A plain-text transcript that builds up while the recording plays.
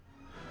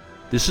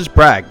This is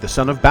Bragg, the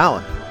son of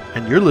Balin,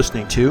 and you're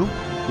listening to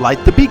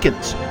Light the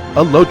Beacons,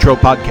 a Lotro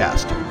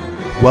podcast.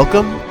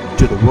 Welcome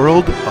to the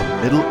world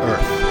of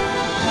Middle-earth.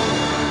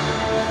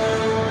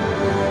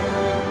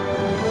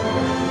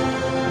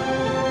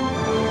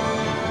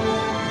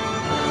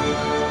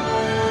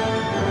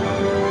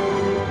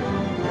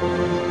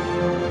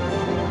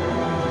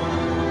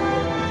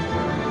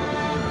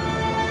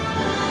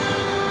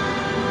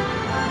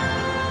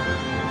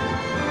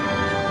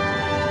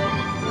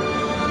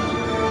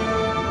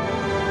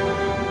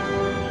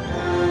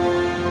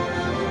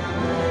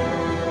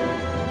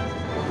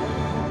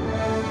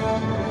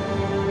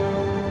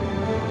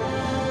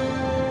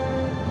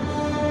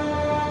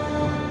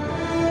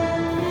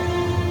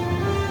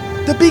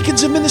 The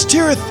beacons of Minas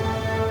Tirith!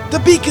 The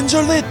beacons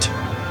are lit!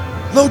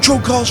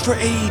 Lotro calls for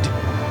aid!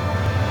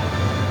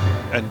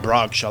 And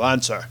Bragg shall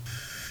answer.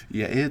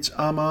 Yeah, it's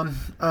Amon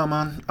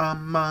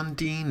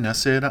Dean. I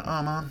said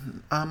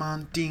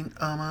Amon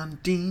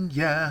Dean,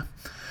 yeah.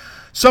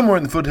 Somewhere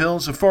in the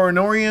foothills of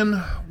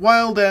Forenorian,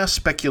 wild-ass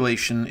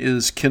speculation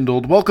is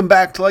kindled. Welcome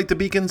back to Light the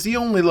Beacons, the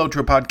only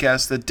Lotro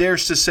podcast that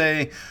dares to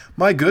say,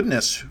 my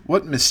goodness,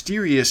 what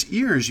mysterious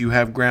ears you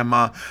have,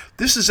 Grandma.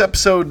 This is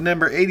episode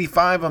number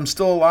 85, I'm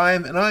still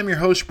alive, and I'm your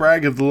host,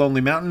 Bragg of the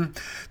Lonely Mountain,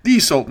 the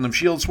Sultan of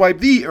Shieldswipe,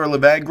 the Earl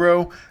of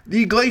Aggro,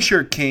 the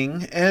Glacier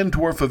King, and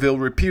Dwarf of Ill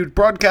Repute,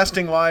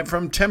 broadcasting live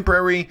from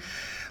temporary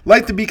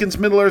Light the Beacons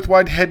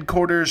Middle-earth-wide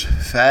headquarters,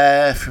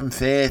 far from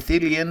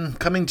Fairthilian,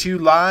 coming to you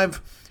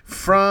live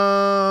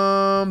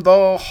from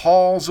the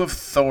halls of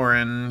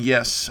Thorin.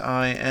 Yes,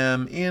 I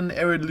am in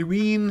Ered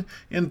Luin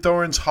in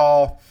Thorin's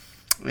hall,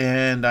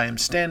 and I am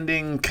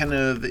standing kind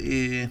of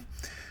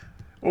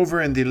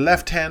over in the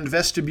left-hand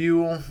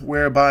vestibule,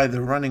 whereby the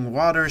running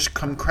waters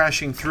come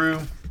crashing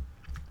through.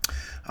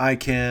 I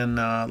can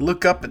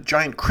look up at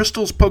giant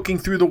crystals poking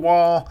through the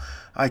wall.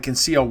 I can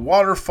see a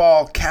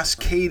waterfall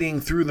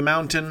cascading through the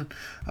mountain.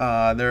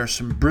 There are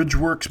some bridge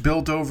works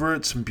built over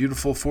it, some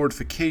beautiful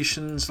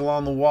fortifications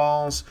along the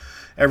walls.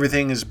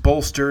 Everything is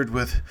bolstered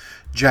with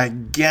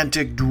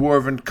gigantic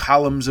dwarven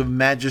columns of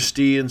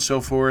majesty and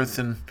so forth,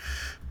 and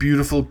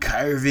beautiful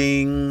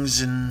carvings.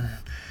 And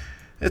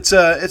it's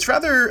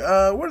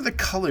rather, what are the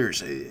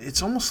colors?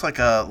 It's almost like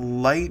a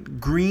light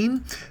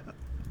green.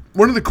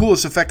 One of the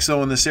coolest effects,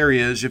 though, in this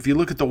area is if you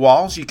look at the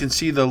walls, you can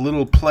see the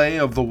little play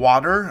of the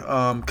water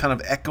kind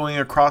of echoing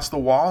across the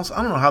walls.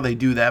 I don't know how they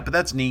do that, but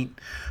that's neat.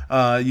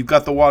 You've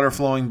got the water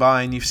flowing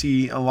by, and you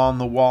see along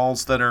the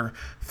walls that are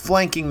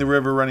flanking the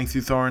river running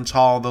through Thorin's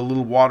Hall, the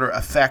little water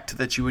effect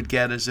that you would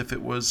get as if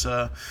it was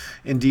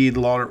indeed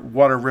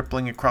water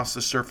rippling across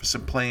the surface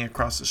and playing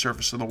across the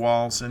surface of the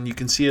walls. And you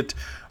can see it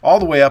all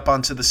the way up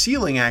onto the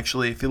ceiling,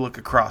 actually, if you look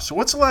across. So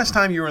what's the last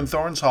time you were in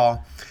Thorin's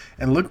Hall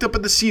and looked up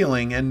at the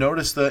ceiling and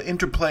noticed the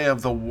interplay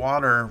of the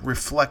water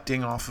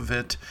reflecting off of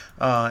it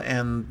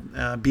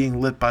and being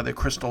lit by the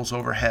crystals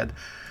overhead?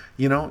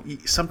 You know,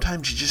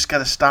 sometimes you just got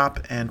to stop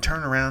and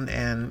turn around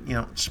and,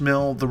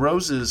 smell the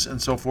roses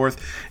and so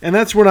forth. And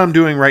that's what I'm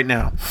doing right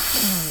now.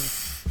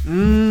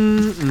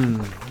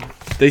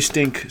 They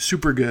stink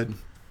super good.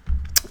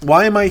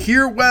 Why am I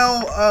here?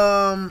 Well,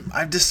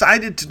 I've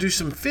decided to do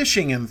some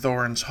fishing in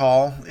Thorin's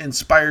Hall,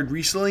 inspired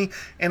recently,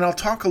 and I'll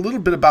talk a little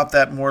bit about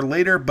that more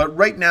later. But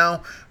right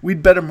now,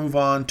 we'd better move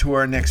on to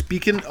our next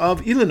beacon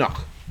of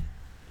Ilinach.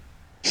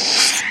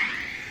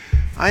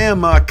 I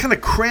am kind of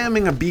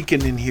cramming a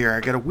beacon in here. I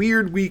got a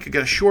weird week. I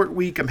got a short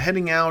week. I'm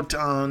heading out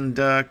on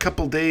a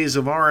couple days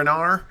of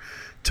R&R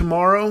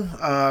tomorrow.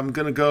 I'm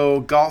going to go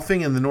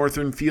golfing in the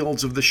northern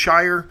fields of the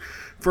Shire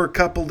for a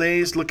couple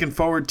days. Looking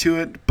forward to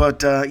it.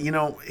 But,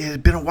 it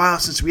had been a while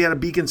since we had a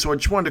beacon, so I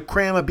just wanted to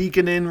cram a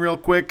beacon in real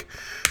quick.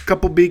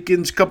 Couple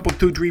beacons,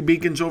 2-3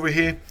 beacons over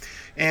here.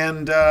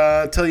 And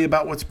tell you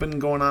about what's been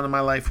going on in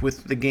my life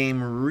with the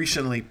game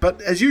recently.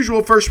 But as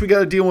usual, first we got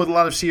to deal with a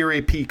lot of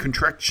CRAP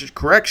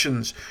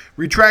corrections,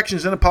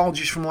 retractions, and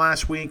apologies from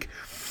last week.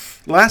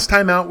 Last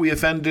time out, we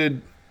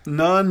offended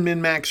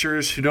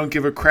non-min-maxers who don't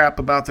give a crap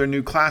about their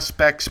new class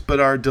specs, but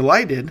are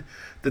delighted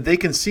that they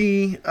can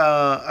see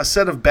a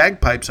set of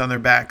bagpipes on their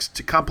backs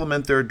to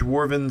complement their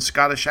dwarven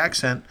Scottish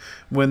accent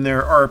when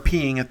they're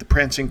RPing at the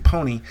Prancing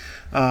Pony.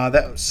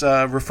 That's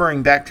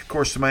referring back, of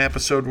course, to my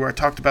episode where I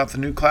talked about the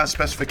new class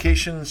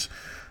specifications,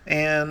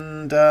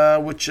 and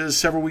which is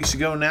several weeks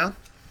ago now.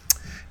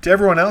 To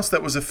everyone else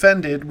that was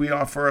offended, we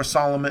offer a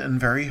solemn and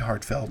very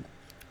heartfelt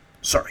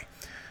sorry.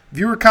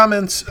 Viewer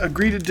comments,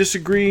 agree to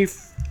disagree.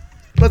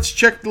 Let's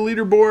check the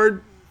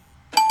leaderboard.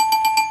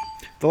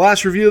 The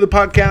last review of the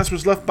podcast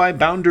was left by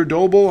Bounder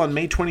Doble on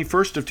May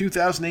 21st of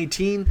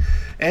 2018,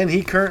 and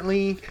he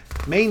currently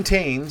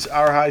maintains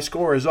our high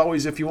score. As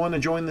always, if you want to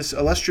join this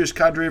illustrious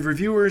cadre of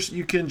reviewers,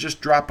 you can just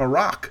drop a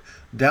rock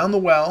down the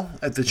well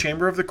at the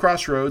Chamber of the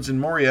Crossroads in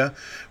Moria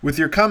with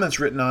your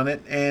comments written on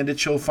it, and it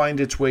shall find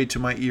its way to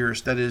my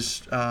ears. That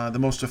is the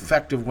most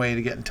effective way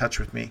to get in touch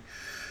with me.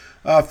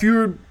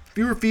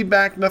 Fewer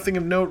feedback, nothing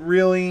of note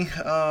really.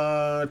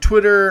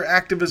 Twitter,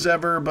 active as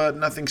ever, but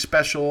nothing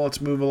special.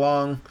 Let's move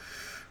along.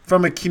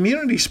 From a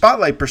community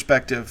spotlight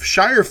perspective,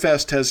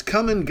 Shirefest has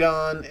come and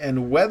gone,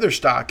 and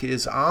Weatherstock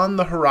is on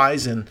the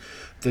horizon.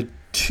 The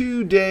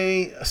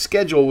 2-day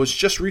schedule was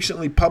just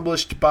recently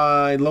published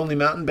by Lonely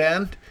Mountain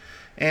Band,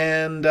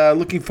 and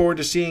looking forward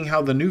to seeing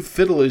how the new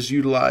fiddle is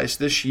utilized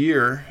this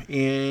year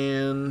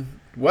in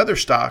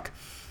Weatherstock.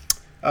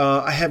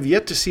 I have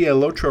yet to see a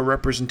Lotro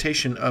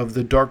representation of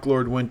The Dark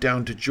Lord Went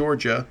Down to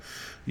Georgia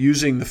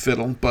using the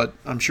fiddle, but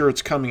I'm sure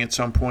it's coming at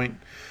some point.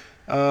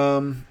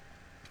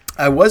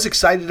 I was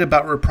excited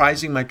about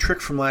reprising my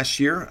trick from last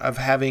year of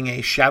having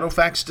a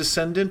Shadowfax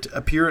descendant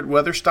appear at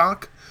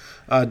Weatherstock,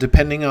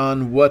 depending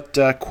on what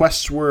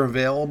quests were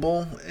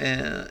available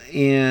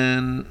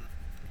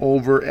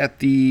over at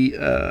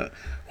the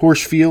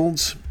horse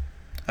fields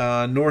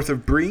north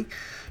of Bree.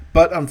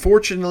 But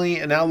unfortunately,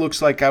 it now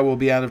looks like I will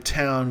be out of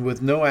town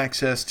with no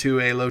access to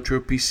a Lotro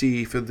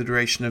PC for the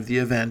duration of the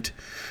event,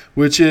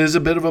 which is a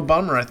bit of a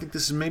bummer. I think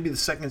this is maybe the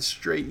second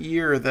straight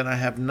year that I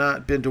have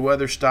not been to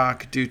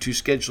Weatherstock due to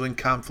scheduling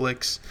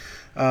conflicts,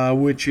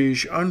 which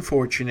is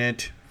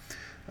unfortunate.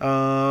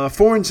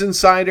 Foreign's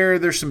Insider,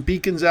 there's some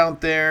beacons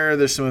out there,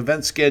 there's some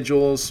event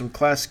schedules, some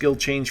class skill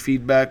change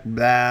feedback,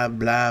 blah,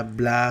 blah,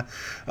 blah.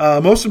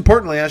 Most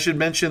importantly, I should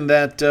mention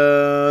that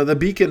the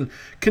beacon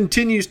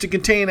continues to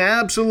contain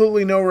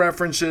absolutely no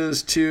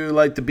references to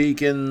Light the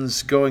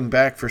Beacons going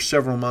back for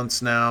several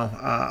months now.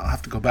 I'll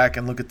have to go back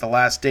and look at the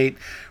last date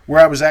where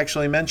I was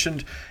actually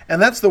mentioned,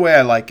 and that's the way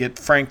I like it,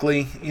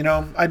 frankly.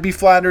 I'd be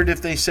flattered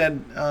if they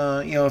said,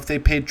 if they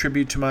paid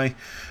tribute to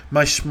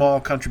my small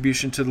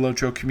contribution to the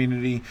Lotro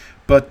community,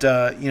 but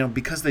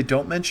because they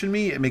don't mention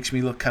me, it makes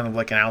me look kind of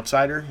like an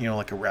outsider,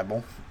 like a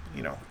rebel,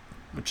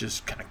 which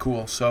is kind of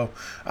cool. So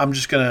I'm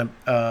just gonna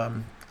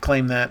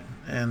claim that,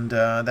 and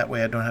that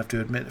way I don't have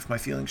to admit if my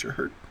feelings are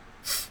hurt.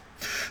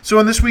 So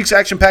in this week's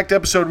action-packed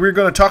episode, we're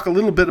going to talk a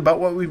little bit about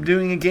what we've been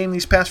doing in game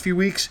these past few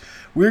weeks.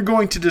 We're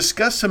going to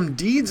discuss some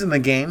deeds in the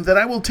game that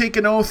I will take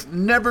an oath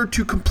never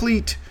to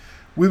complete.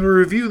 We will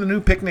review the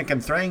new Picnic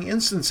and Thrang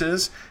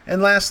instances,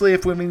 and lastly,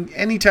 if we have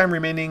any time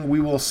remaining, we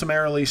will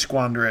summarily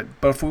squander it.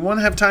 But if we want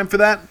to have time for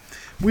that,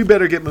 we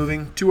better get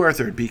moving to our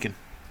third beacon.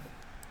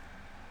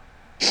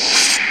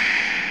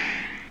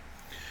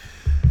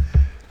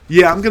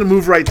 Yeah, I'm going to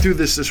move right through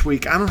this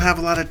week. I don't have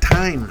a lot of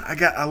time. I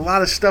got a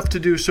lot of stuff to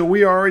do, so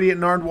we are already at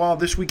Nardwuar,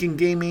 This Week in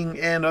Gaming,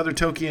 and other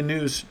Tolkien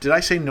news. Did I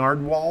say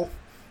Nardwuar?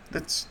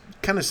 That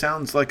kind of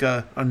sounds like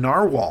a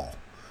narwhal.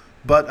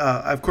 But,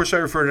 of course, I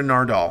refer to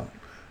Nardal.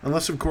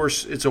 Unless, of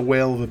course, it's a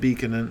whale of a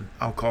beacon, and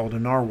I'll call it a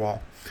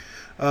narwhal.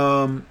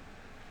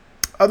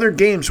 Other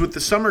games, with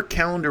the summer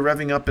calendar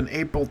revving up in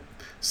April.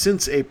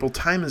 Since April,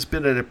 time has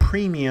been at a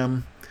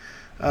premium.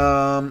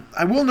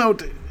 I will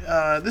note,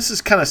 this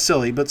is kind of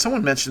silly, but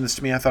someone mentioned this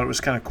to me. I thought it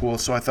was kind of cool,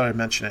 so I thought I'd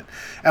mention it.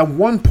 At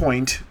one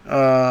point,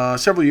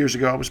 several years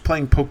ago, I was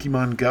playing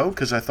Pokemon Go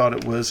because I thought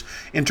it was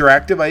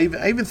interactive. I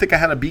even think I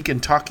had a beacon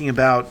talking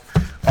about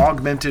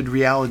augmented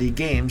reality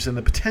games, and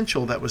the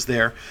potential that was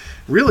there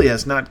really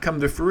has not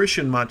come to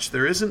fruition much.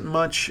 There isn't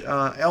much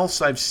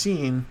else I've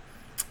seen.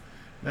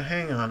 Now,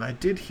 hang on. I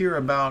did hear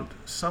about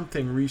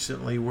something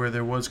recently where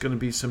there was going to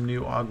be some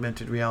new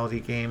augmented reality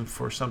game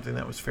for something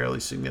that was fairly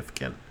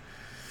significant.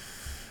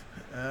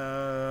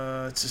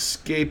 It's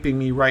escaping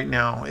me right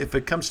now. If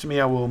it comes to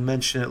me, I will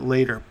mention it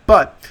later.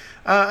 But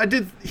I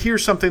did hear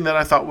something that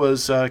I thought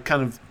was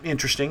kind of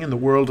interesting in the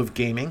world of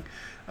gaming,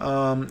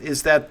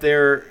 is that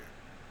there's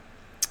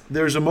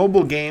a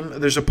mobile game.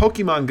 There's a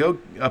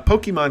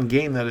Pokemon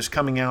game that is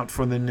coming out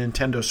for the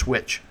Nintendo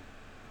Switch,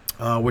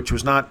 which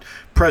was not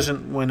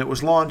present when it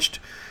was launched.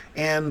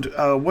 And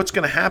what's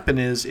going to happen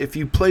is if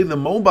you play the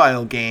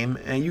mobile game,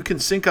 you can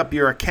sync up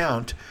your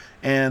account,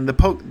 and the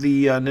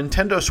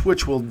Nintendo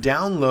Switch will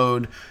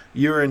download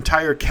your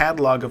entire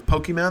catalog of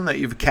Pokemon that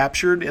you've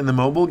captured in the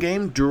mobile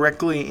game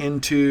directly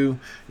into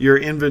your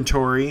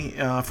inventory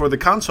for the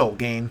console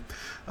game.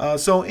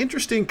 So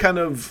interesting kind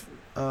of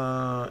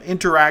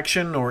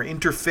interaction or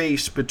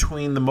interface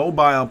between the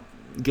mobile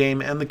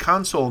game and the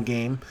console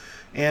game.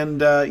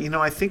 And,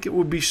 I think it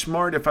would be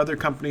smart if other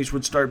companies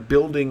would start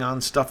building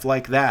on stuff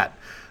like that.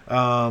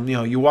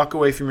 You walk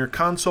away from your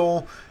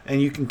console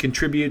and you can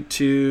contribute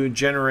to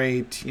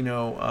generate,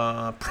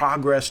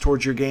 progress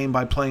towards your game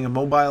by playing a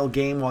mobile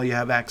game while you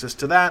have access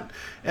to that,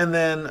 and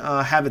then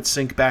have it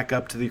sync back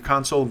up to the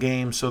console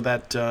game so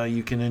that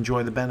you can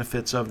enjoy the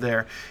benefits of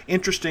their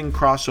interesting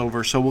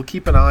crossover. So we'll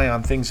keep an eye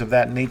on things of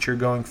that nature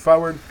going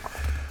forward.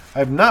 I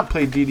have not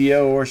played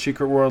DDO or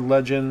Secret World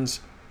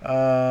Legends.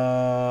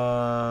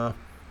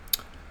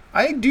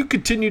 I do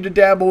continue to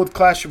dabble with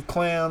Clash of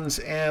Clans,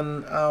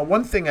 and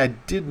one thing I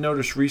did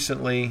notice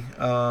recently,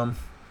 I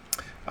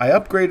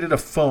upgraded a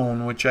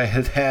phone, which I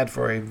had had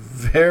for a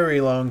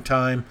very long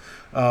time,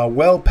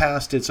 well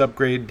past its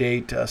upgrade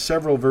date,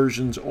 several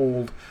versions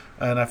old,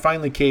 and I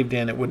finally caved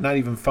in. It would not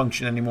even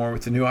function anymore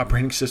with the new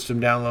operating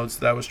system downloads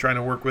that I was trying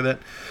to work with it.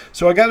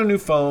 So I got a new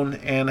phone,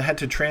 and I had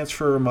to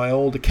transfer my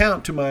old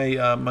account to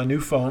my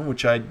new phone,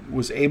 which I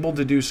was able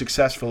to do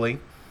successfully.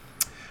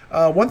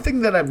 One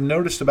thing that I've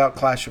noticed about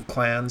Clash of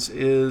Clans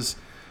is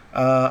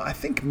I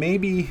think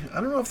maybe,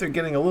 I don't know if they're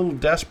getting a little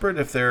desperate,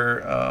 if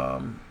their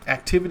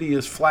activity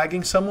is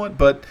flagging somewhat,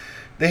 but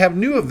they have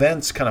new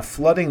events kind of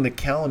flooding the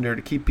calendar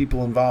to keep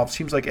people involved.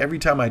 Seems like every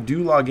time I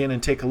do log in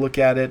and take a look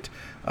at it,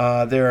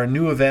 there are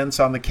new events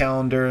on the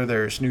calendar.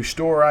 There's new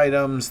store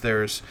items.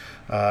 There's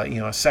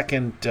a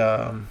second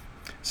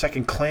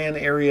clan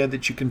area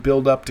that you can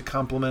build up to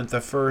complement the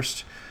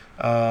first.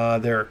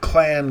 There are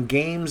clan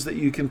games that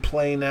you can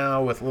play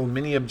now with little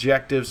mini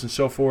objectives and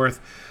so forth,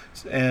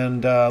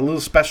 and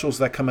little specials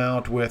that come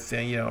out with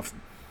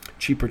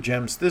cheaper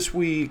gems this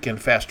week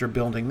and faster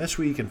building this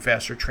week and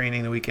faster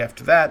training the week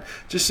after that.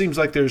 Just seems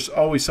like there's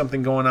always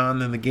something going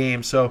on in the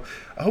game. So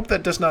I hope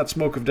that does not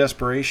smoke of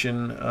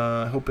desperation.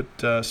 I hope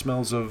it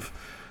smells of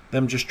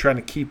them just trying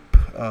to keep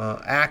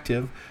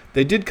active.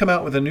 They did come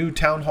out with a new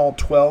Town Hall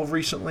 12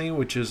 recently,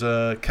 which is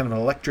a kind of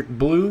an electric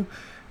blue,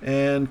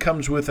 and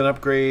comes with an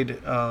upgrade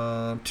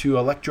to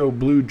Electro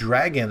Blue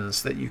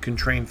Dragons that you can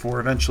train for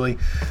eventually.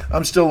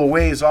 I'm still a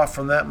ways off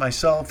from that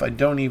myself. I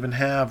don't even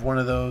have one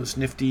of those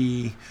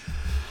nifty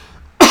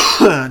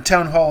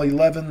Town Hall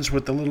 11s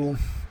with the little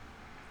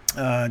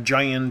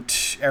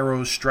giant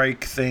arrow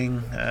strike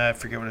thing. I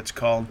forget what it's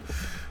called.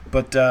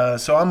 But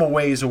so I'm a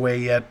ways away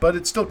yet, but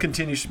it still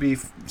continues to be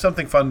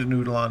something fun to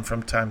noodle on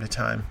from time to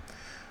time.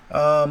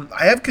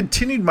 I have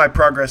continued my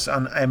progress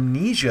on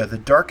Amnesia: The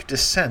Dark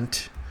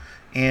Descent,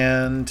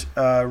 and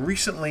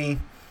recently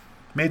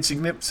made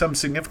some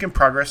significant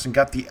progress and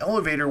got the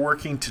elevator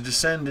working to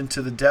descend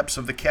into the depths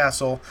of the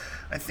castle.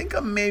 I think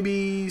I'm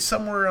maybe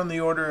somewhere on the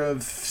order of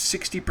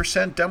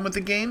 60% done with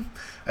the game.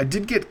 I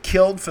did get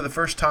killed for the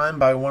first time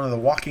by one of the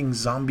walking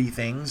zombie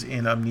things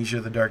in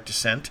Amnesia: The Dark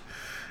Descent.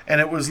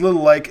 And it was a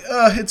little like,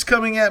 it's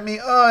coming at me.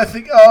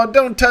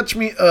 Don't touch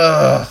me.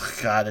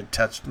 God, it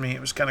touched me.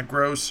 It was kind of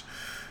gross.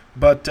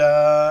 But,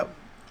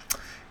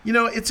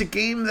 it's a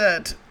game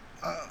that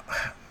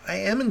I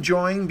am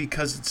enjoying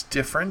because it's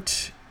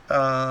different.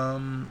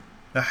 I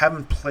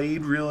haven't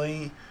played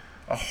really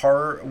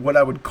what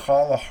I would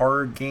call a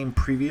horror game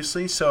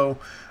previously, so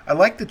I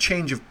like the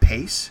change of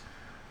pace.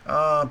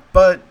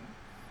 But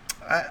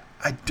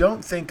I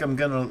don't think I'm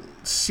going to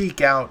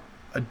seek out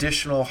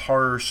additional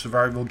horror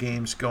survival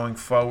games going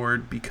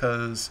forward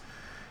because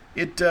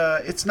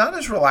it's not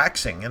as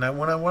relaxing. And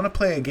when I want to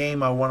play a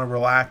game, I want to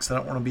relax. I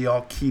don't want to be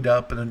all keyed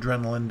up and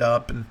adrenalined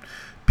up and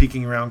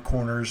peeking around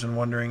corners and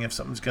wondering if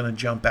something's going to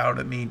jump out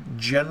at me,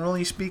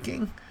 generally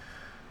speaking.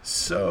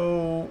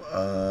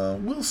 So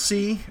we'll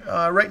see.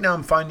 Right now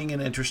I'm finding it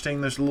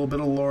interesting. There's a little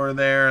bit of lore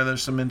there.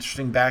 There's some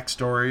interesting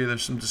backstory.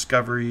 There's some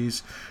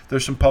discoveries.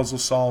 There's some puzzle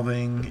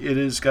solving. It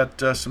has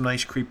got some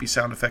nice creepy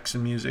sound effects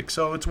and music,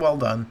 so it's well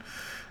done.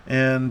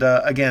 And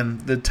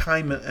again, the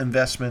time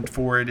investment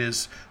for it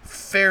is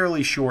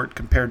fairly short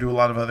compared to a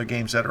lot of other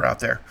games that are out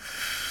there.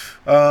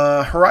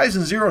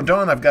 Horizon Zero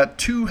Dawn, I've got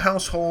 2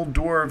 household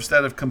dwarves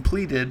that have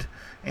completed,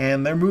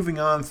 and they're moving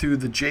on through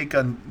the Drake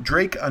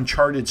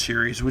Uncharted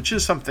series, which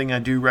is something I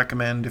do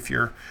recommend if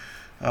your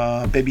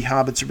baby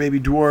hobbits or baby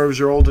dwarves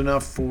are old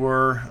enough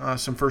for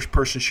some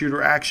first-person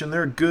shooter action.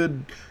 They're a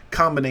good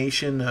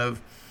combination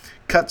of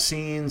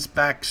cutscenes,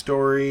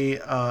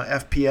 backstory,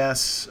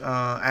 FPS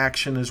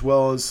action, as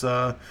well as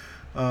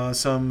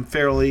some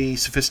fairly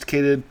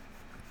sophisticated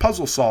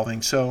puzzle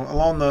solving. So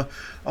along the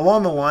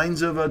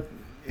lines of a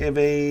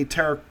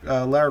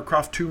Lara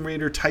Croft Tomb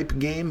Raider type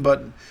game,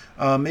 but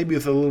maybe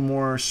with a little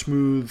more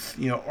smooth,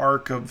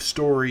 arc of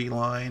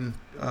storyline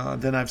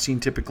than I've seen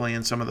typically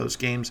in some of those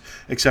games,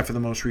 except for the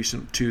most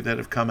recent 2 that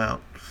have come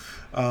out.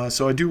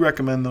 So I do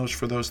recommend those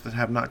for those that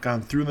have not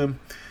gone through them.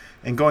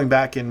 And going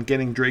back and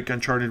getting Drake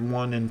Uncharted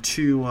 1 and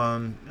 2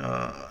 on,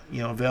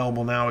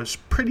 available now is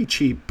pretty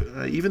cheap.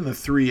 Even the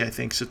 3, I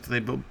think, since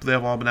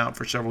they've all been out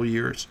for several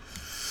years.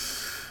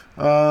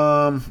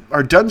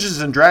 Our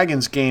Dungeons and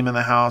Dragons game in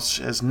the house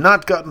has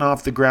not gotten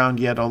off the ground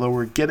yet, although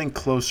we're getting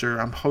closer.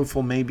 I'm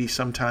hopeful maybe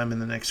sometime in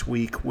the next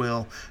week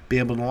we'll be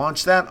able to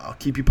launch that. I'll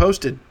keep you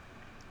posted.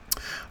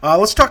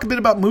 Let's talk a bit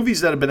about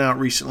movies that have been out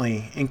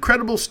recently.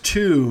 Incredibles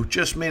 2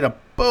 just made a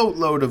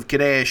boatload of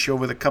cash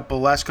over the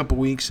last couple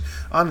weeks,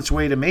 on its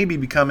way to maybe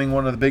becoming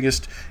one of the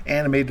biggest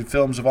animated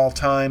films of all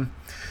time.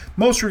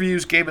 Most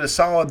reviews gave it a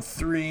solid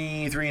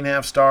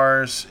 3.5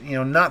 stars.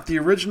 Not the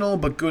original,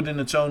 but good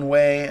in its own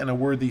way and a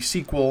worthy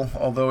sequel,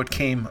 although it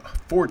came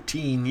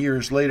 14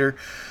 years later.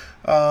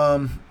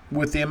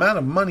 With the amount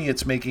of money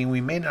it's making,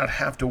 we may not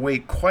have to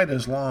wait quite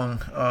as long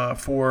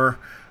for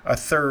a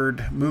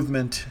third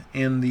movement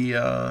in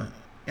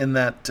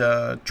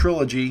that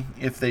trilogy,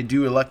 if they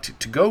do elect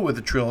to go with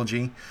a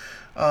trilogy.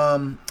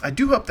 I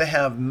do hope they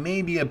have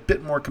maybe a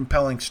bit more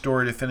compelling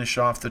story to finish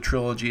off the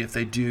trilogy if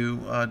they do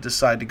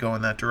decide to go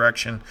in that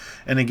direction.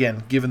 And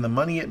again, given the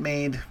money it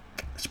made,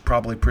 it's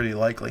probably pretty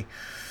likely.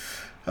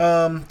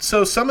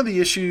 So some of the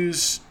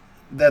issues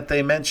that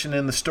they mention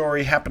in the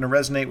story happen to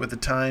resonate with the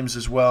times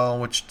as well,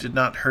 which did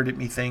not hurt it,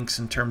 methinks,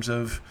 in terms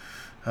of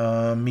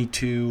Me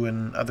Too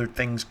and other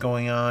things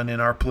going on in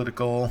our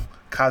political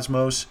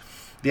cosmos.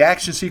 The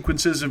action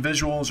sequences and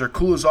visuals are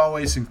cool as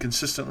always and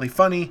consistently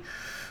funny.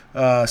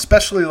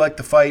 Especially like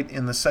the fight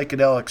in the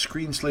psychedelic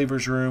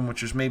screenslaver's room,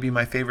 which is maybe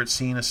my favorite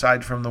scene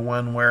aside from the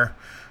one where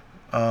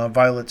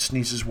Violet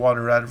sneezes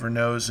water out of her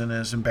nose and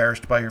is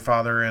embarrassed by her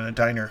father in a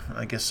diner.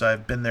 I guess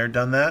I've been there,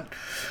 done that.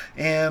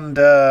 And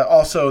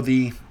also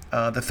the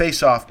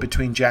face-off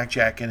between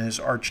Jack and his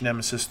arch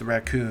nemesis, the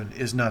raccoon,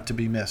 is not to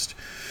be missed.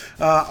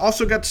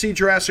 Also got to see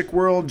Jurassic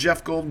World.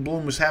 Jeff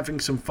Goldblum was having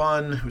some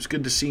fun. It was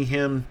good to see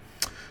him.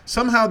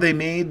 Somehow they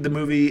made the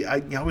movie,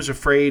 I was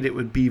afraid it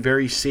would be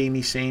very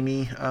samey.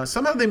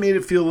 Somehow they made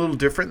it feel a little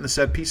different in the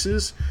set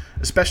pieces,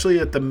 especially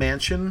at the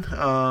mansion.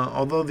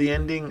 Although the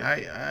ending,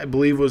 I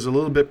believe, was a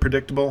little bit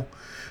predictable.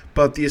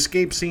 But the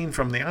escape scene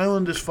from the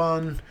island is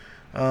fun.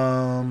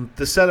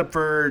 The setup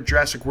for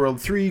Jurassic World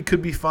 3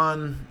 could be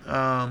fun.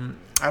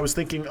 I was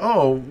thinking,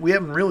 we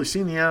haven't really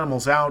seen the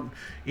animals out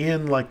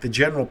in like the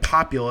general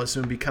populace. It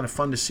would be kind of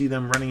fun to see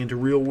them running into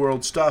real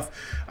world stuff.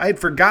 I had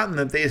forgotten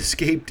that they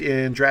escaped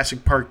in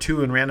Jurassic Park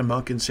 2 and ran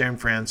amok in San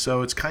Fran,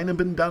 so it's kind of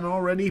been done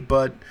already,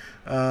 but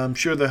I'm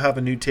sure they'll have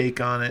a new take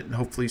on it and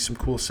hopefully some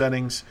cool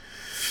settings.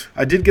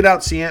 I did get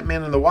out to see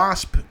Ant-Man and the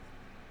Wasp.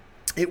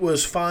 It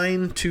was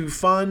fine to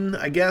fun,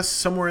 I guess,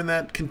 somewhere in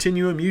that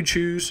continuum you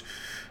choose.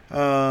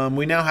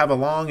 We now have a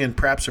long and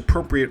perhaps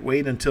appropriate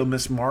wait until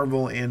Ms.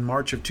 Marvel in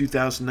March of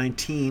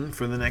 2019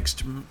 for the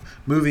next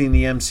movie in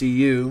the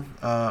MCU.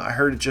 I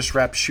heard it just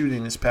wrapped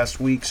shooting this past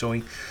week, so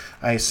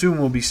I assume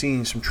we'll be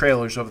seeing some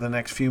trailers over the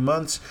next few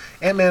months.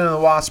 Ant-Man and the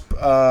Wasp,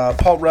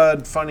 Paul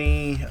Rudd,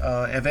 funny,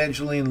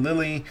 Evangeline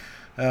Lilly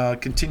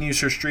continues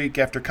her streak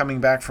after coming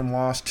back from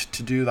Lost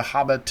to do The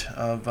Hobbit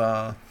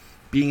of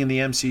being in the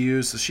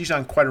MCU, so she's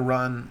on quite a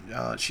run.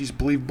 She's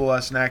believable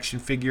as an action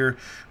figure.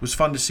 It was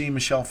fun to see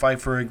Michelle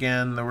Pfeiffer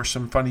again. There were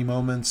some funny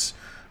moments.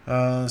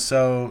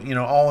 So,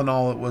 all in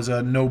all, it was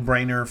a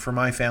no-brainer for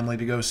my family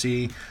to go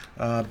see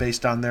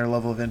based on their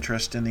level of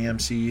interest in the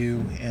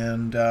MCU,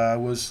 and I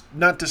was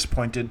not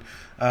disappointed.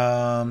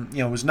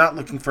 Was not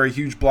looking for a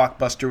huge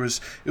blockbuster.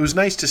 It was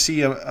nice to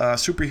see a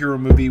superhero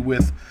movie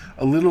with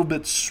a little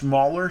bit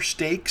smaller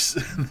stakes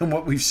than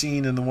what we've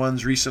seen in the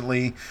ones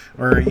recently,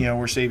 where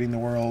we're saving the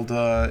world,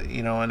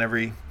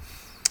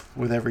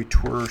 with every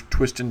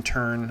twist and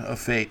turn of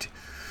fate.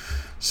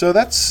 So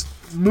that's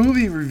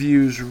movie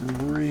reviews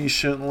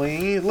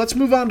recently. Let's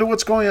move on to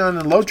what's going on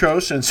in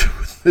Lotro, since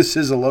this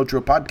is a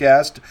Lotro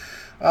podcast.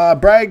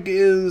 Bragg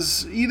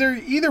is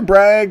either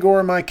Bragg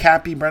or my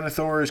Cappy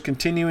Brenithor is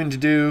continuing to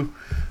do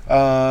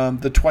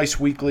the twice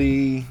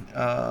weekly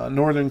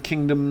Northern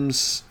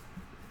Kingdoms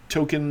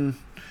token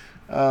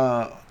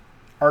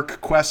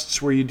arc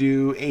quests where you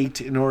do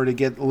 8 in order to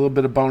get a little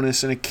bit of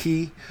bonus and a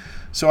key.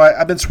 So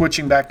I've been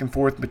switching back and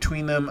forth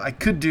between them. I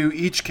could do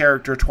each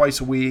character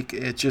twice a week.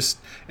 It's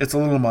a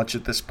little much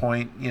at this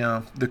point.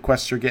 The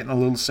quests are getting a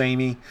little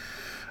samey.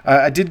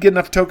 I did get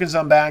enough tokens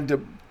on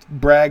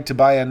Bragg to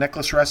buy a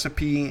necklace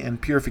recipe and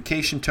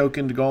purification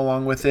token to go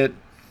along with it,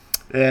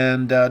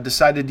 and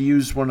decided to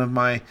use one of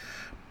my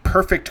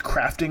perfect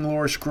crafting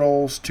lore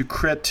scrolls to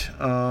crit.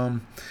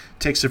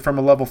 Takes it from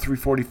a level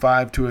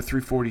 345 to a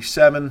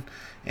 347,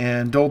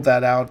 and doled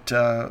that out.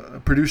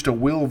 Produced a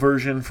will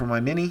version for my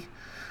mini.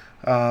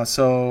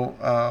 So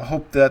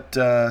hope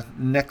that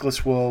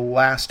necklace will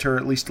last her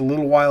at least a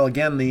little while.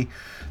 Again, the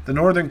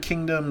Northern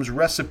Kingdom's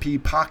recipe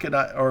pocket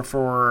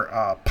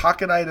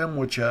item,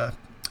 which a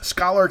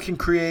scholar can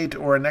create,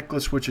 or a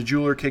necklace which a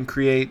jeweler can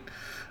create,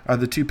 are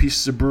the two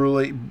pieces of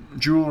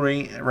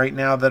jewelry right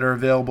now that are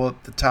available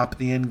at the top of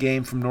the end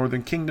game from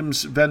Northern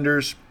Kingdom's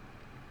vendors.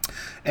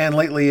 And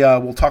lately,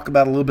 we'll talk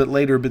about a little bit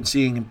later, been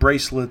seeing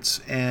bracelets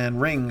and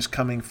rings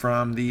coming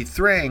from the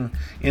Thrang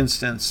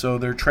instance, so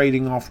they're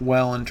trading off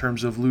well in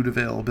terms of loot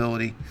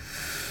availability.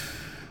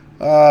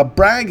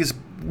 Bragg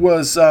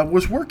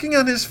was working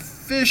on his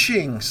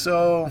fishing,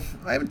 so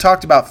I haven't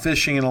talked about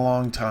fishing in a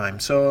long time.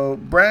 So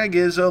Bragg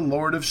is a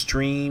Lord of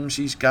Streams.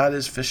 He's got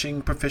his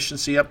fishing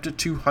proficiency up to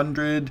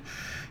 200.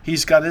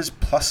 He's got his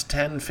plus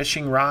 10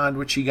 fishing rod,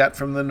 which he got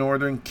from the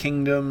Northern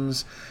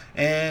Kingdoms.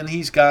 And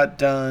he's got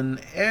done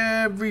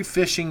every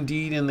fishing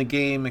deed in the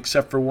game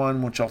except for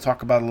one, which I'll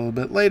talk about a little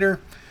bit later.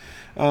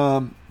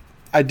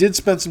 I did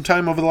spend some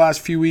time over the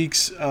last few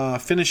weeks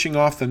finishing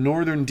off the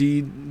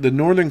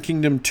Northern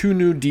Kingdom 2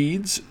 new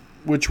deeds,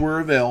 which were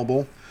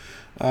available.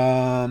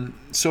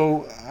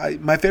 So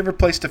my favorite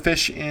place to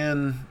fish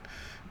in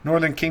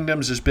Northern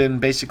Kingdoms has been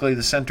basically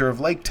the center of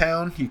Lake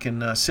Town. You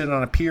can sit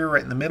on a pier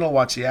right in the middle,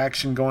 watch the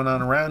action going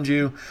on around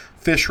you,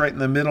 fish right in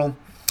the middle.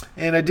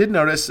 And I did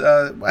notice,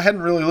 I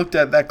hadn't really looked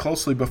at that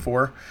closely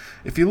before.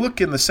 If you look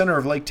in the center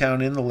of Lake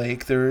Town in the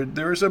lake,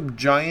 there is a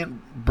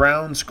giant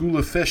brown school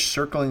of fish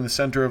circling the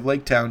center of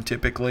Lake Town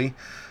typically.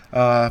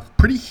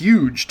 Pretty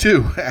huge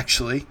too,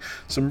 actually.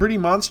 Some pretty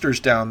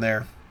monsters down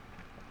there.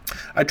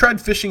 I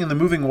tried fishing in the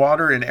moving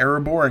water in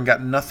Erebor and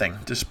got nothing,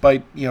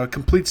 despite, it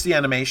completes the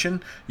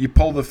animation. You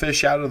pull the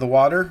fish out of the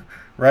water,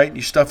 right?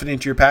 You stuff it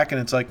into your pack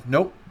and it's like,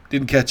 nope.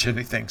 Didn't catch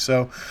anything.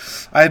 So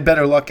I had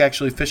better luck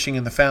actually fishing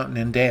in the fountain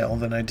in Dale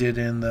than I did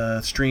in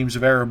the streams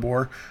of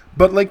Erebor.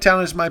 But Lake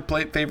Town is my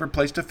favorite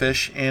place to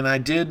fish, and I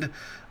did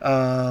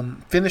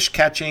finish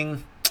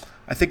catching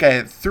I think I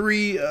had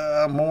 3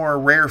 more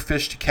rare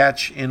fish to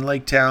catch in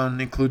Lake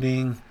Town,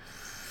 including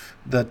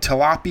the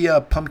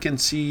tilapia, pumpkin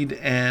seed,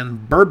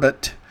 and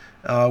burbot,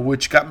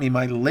 which got me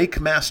my Lake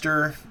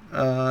Master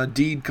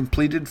deed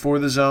completed for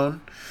the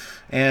zone,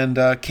 and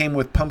came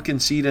with pumpkin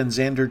seed and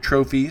Xander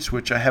trophies,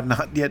 which I have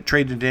not yet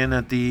traded in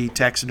at the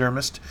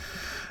taxidermist.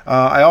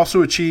 I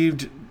also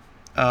achieved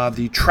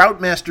the Trout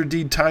Master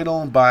deed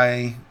title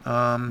by...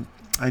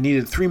 I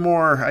needed 3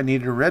 more. I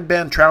needed a red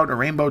band trout, a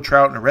rainbow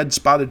trout, and a red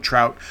spotted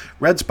trout.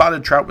 Red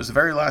spotted trout was the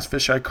very last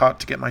fish I caught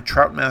to get my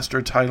Trout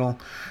Master title,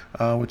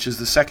 which is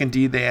the second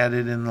deed they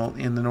added in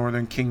the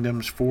Northern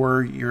Kingdoms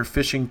for your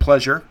fishing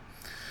pleasure.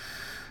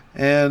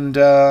 And,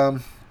 I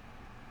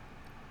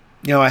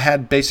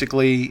had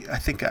basically, I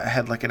think I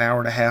had like an hour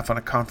and a half on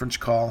a conference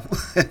call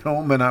at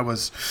home, and I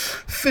was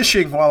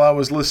fishing while I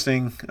was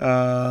listening.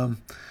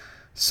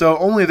 So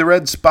only the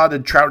red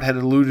spotted trout had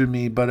eluded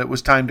me, but it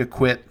was time to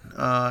quit.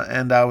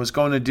 And I was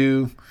going to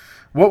do,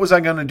 what was I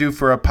going to do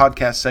for a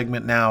podcast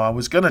segment now? I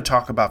was going to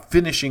talk about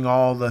finishing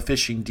all the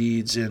fishing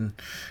deeds in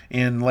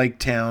Lake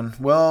Town.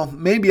 Well,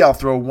 maybe I'll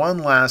throw one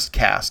last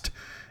cast,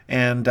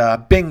 and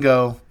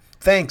bingo,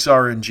 thanks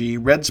RNG,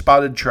 red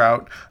spotted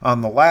trout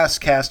on the last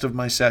cast of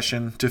my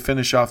session to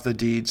finish off the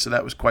deed, so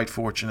that was quite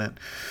fortunate.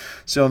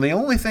 So the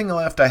only thing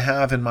left I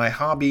have in my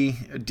hobby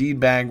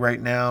deed bag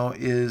right now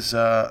is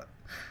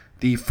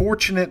the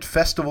Fortunate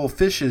Festival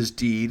Fishes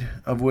deed,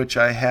 of which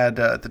I had,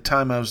 at the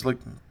time I was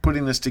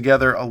putting this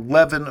together,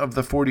 11 of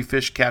the 40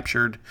 fish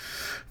captured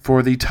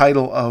for the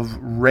title of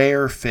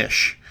Rare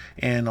Fish.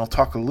 And I'll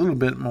talk a little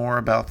bit more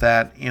about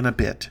that in a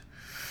bit.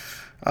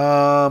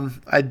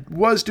 I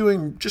was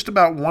doing just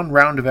about one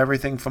round of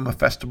everything from a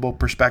festival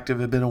perspective.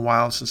 It had been a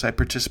while since I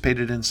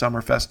participated in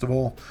Summer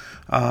Festival.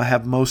 I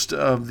have most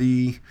of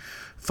the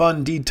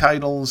fun deed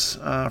titles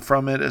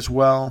from it as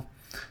well.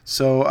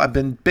 So I've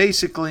been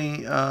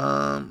basically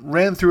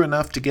ran through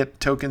enough to get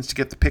tokens to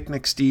get the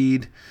picnic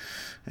deed,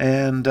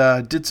 and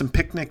did some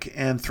picnic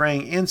and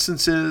thraying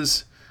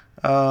instances.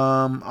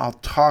 I'll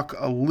talk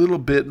a little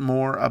bit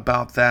more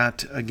about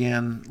that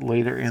again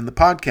later in the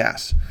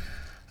podcast.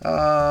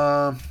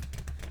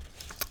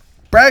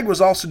 Bragg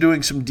was also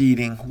doing some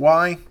deeding.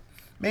 Why?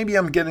 Maybe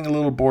I'm getting a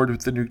little bored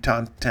with the new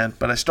content,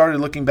 but I started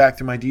looking back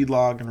through my deed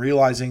log and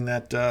realizing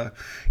that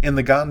in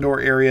the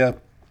Gondor area,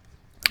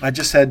 I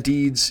just had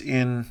deeds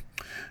in...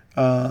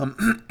 my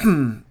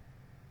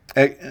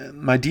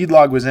deed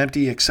log was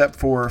empty except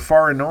for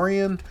Far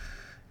Anorian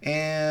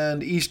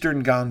and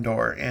Eastern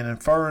Gondor. And in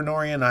Far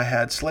Anorian, I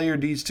had Slayer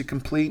deeds to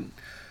complete,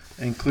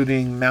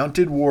 including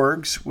Mounted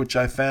Wargs, which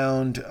I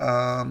found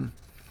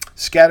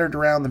scattered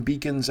around the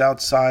beacons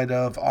outside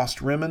of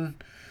Ostrimmon,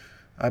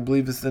 I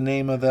believe is the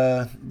name of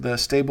the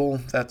stable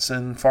that's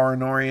in Far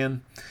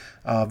Anorian.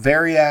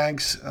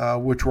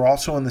 Variags, which were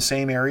also in the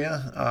same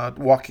area,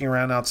 walking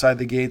around outside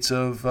the gates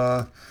of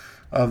the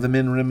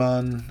Min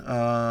Rimmon.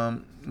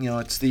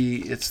 It's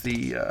the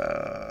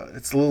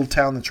little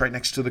town that's right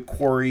next to the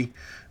quarry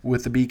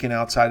with the beacon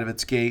outside of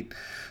its gate.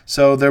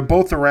 So they're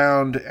both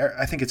around.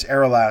 I think it's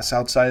Aralas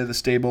outside of the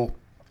stable.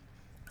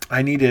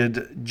 I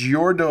needed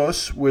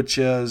Giordos, which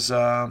is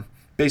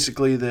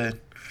basically the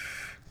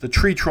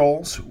tree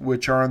trolls,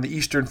 which are on the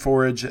eastern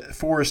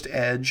forest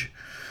edge.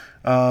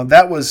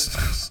 That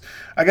was,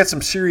 I got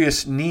some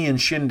serious knee and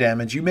shin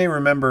damage. You may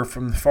remember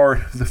from the Far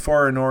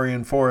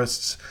Anorian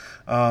forests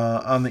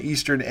on the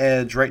eastern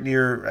edge, right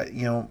near,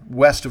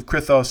 west of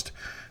Krithos,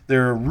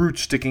 there are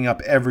roots sticking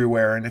up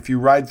everywhere. And if you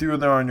ride through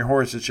there on your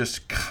horse, it's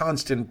just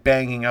constant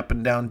banging up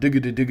and down,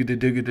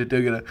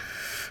 diggada.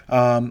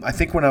 I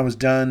think when I was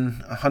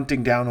done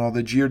hunting down all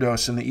the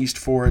Geodos in the East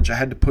Forage, I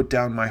had to put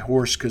down my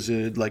horse because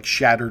it had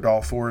shattered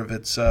all four of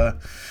its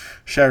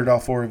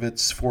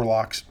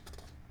forelocks.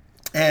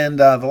 And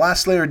the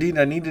last Slayer deed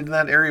I needed in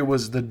that area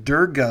was the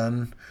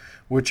Durgun,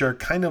 which are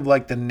kind of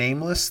like the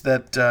Nameless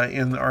that are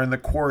in the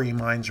quarry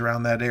mines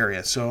around that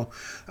area. So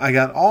I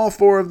got all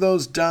 4 of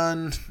those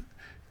done,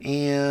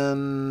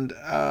 and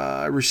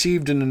I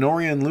received an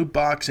Anorian loot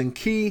box and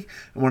key.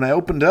 And when I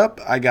opened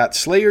up, I got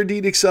Slayer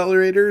deed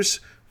accelerators,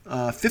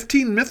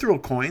 15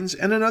 mithril coins,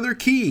 and another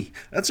key.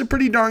 That's a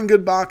pretty darn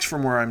good box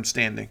from where I'm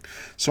standing.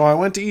 So I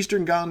went to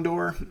Eastern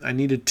Gondor. I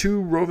needed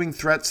 2 roving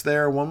threats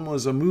there. One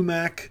was a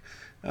Mumak,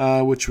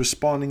 which was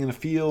spawning in a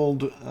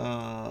field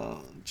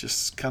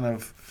just kind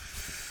of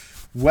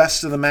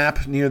west of the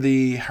map near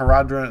the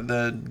Haradrim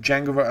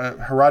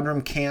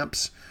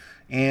camps,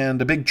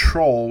 and a big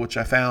troll, which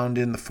I found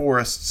in the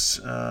forests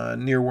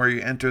near where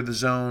you enter the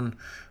zone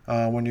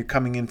when you're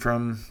coming in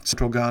from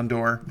central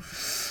Gondor.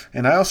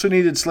 And I also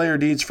needed Slayer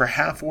deeds for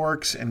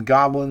half-orcs and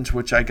goblins,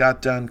 which I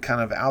got done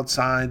kind of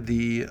outside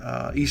the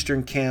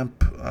eastern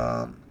camp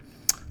of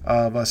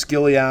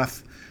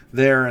Skiliath.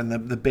 There in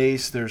the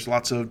base, there's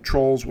lots of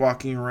trolls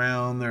walking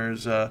around.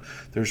 There's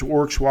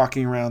orcs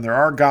walking around. There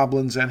are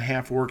goblins and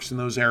half-orcs in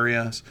those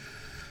areas.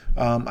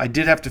 I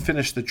did have to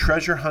finish the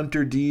Treasure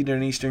Hunter deed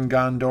in Eastern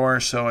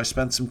Gondor, so I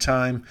spent some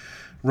time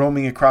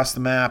roaming across the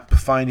map,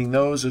 finding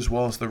those, as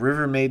well as the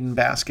River Maiden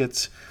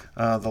baskets.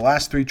 The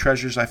last 3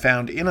 treasures I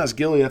found in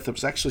Osgiliath. I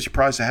was actually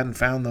surprised I hadn't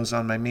found those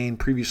on my main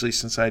previously,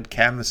 since I'd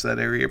canvassed that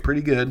area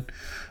pretty good.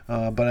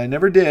 But I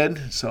never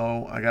did,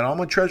 so I got all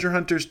my treasure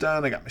hunters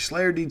done, I got my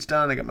Slayer deeds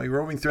done, I got my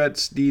roving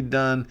threats deed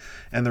done,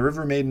 and the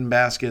River Maiden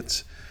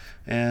baskets,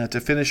 and to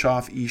finish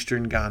off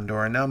Eastern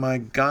Gondor. And now my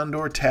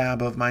Gondor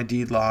tab of my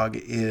deed log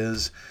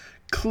is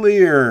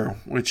clear,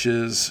 which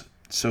is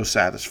so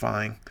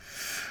satisfying.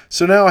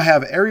 So now I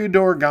have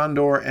Eriador,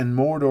 Gondor, and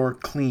Mordor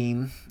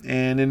clean,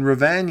 and in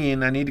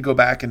Rhovanion I need to go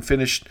back and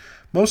finish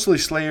mostly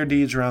Slayer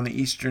deeds around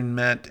the Eastern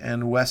Met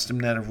and Western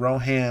Net of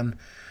Rohan,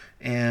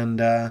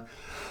 and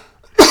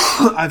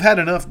I've had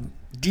enough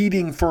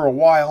deeding for a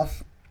while.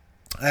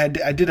 I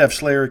did have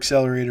Slayer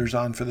accelerators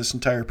on for this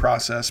entire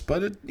process,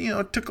 but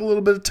it took a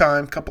little bit of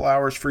time, a couple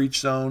hours for each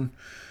zone,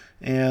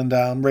 and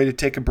I'm ready to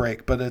take a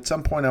break. But at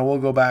some point I will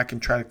go back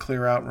and try to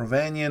clear out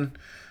Rhovanion,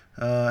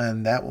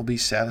 and that will be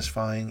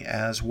satisfying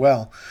as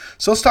well.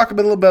 So let's talk a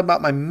little bit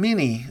about my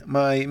mini.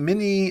 My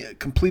mini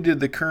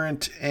completed the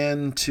current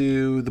end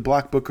to the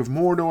Black Book of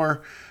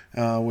Mordor,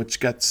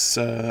 which gets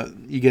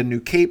you get a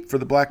new cape for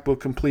the Black Book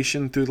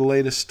completion through the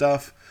latest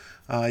stuff.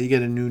 You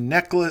get a new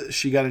necklace.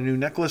 She got a new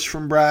necklace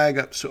from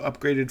Bragg, so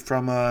upgraded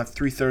from a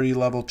 330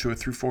 level to a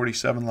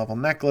 347 level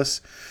necklace.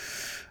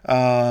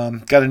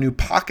 Got a new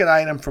pocket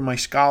item from my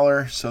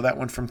scholar, so that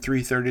went from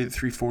 330 to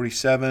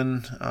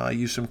 347.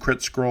 Used some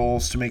crit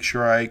scrolls to make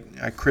sure I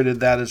critted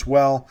that as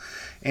well,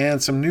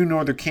 and some new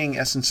Northern King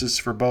essences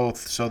for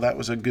both. So that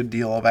was a good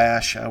deal of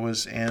ash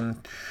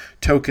and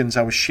tokens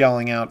I was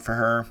shelling out for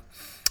her.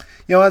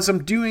 As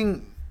I'm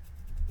doing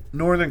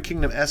Northern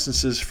Kingdom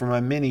essences for my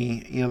mini,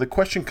 the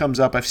question comes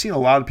up. I've seen a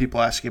lot of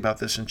people asking about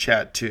this in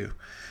chat too.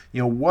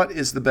 What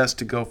is the best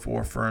to go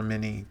for a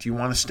mini? Do you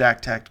want to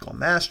stack Tactical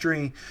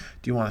Mastery?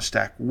 Do you want to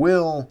stack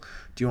Will?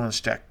 Do you want to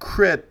stack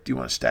Crit? Do you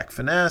want to stack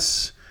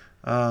Finesse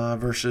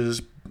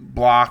versus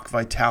Block,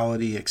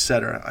 Vitality,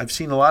 etc.? I've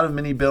seen a lot of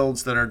mini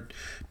builds that are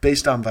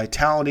based on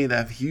Vitality that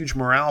have a huge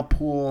morale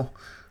pool,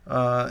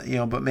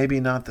 but maybe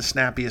not the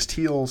snappiest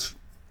heals.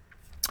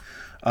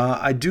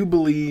 I do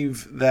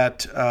believe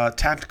that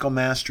Tactical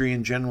Mastery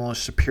in general is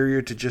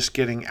superior to just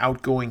getting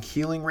outgoing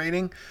healing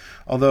rating,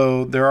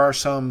 although there are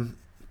some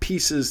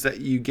pieces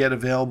that you get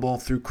available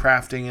through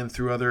crafting and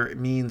through other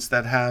means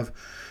that have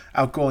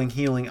outgoing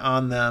healing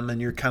on them, and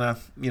you're kind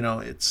of,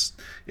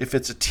 if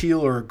it's a teal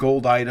or a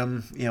gold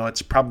item,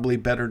 it's probably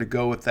better to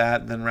go with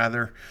that than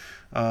rather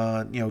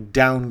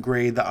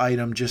downgrade the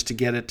item just to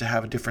get it to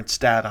have a different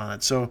stat on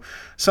it. So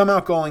some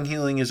outgoing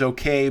healing is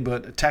okay,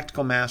 but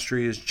Tactical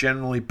Mastery is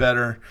generally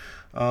better.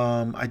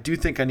 I do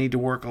think I need to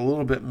work a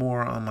little bit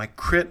more on my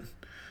crit.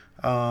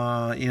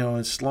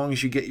 As long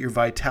as you get your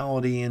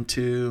Vitality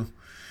into,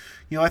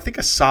 I think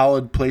a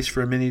solid place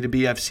for a mini to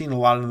be. I've seen a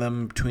lot of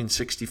them between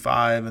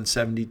 65 and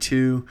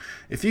 72.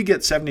 If you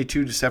get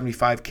 72 to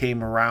 75k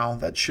morale,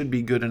 that should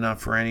be good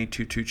enough for any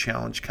 2-2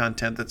 challenge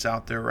content that's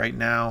out there right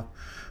now.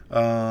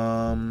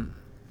 To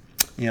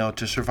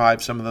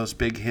survive some of those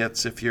big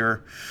hits if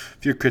your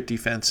crit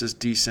defense is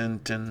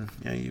decent and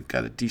you've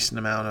got a decent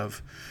amount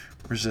of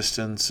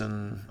resistance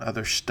and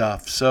other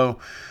stuff. So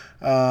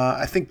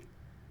I think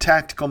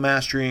Tactical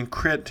Mastery and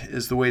crit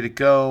is the way to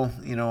go.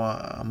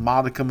 A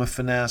modicum of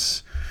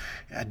finesse,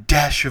 a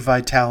dash of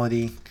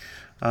vitality,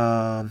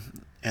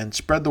 and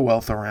spread the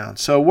wealth around.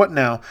 So what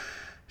now?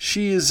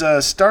 She's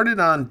started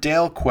on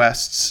Dale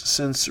quests,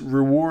 since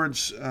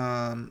rewards.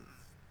 The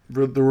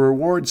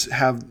rewards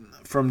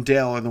from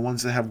Dale are the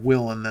ones that have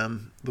will in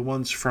them. The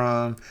ones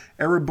from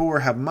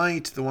Erebor have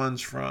might. The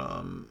ones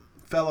from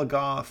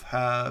Felaggoth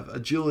have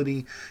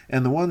agility,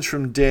 and the ones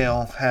from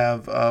Dale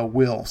have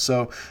will.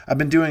 So I've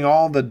been doing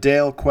all the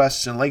Dale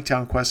quests and Lake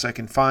Town quests I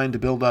can find to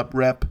build up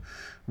rep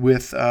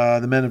with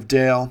the Men of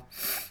Dale.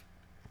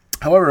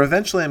 However,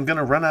 eventually I'm going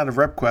to run out of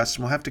rep quests,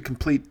 and we'll have to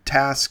complete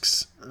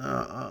tasks.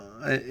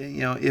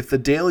 If the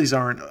dailies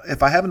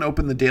if I haven't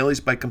opened the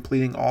dailies by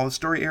completing all the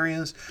story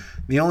areas,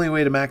 the only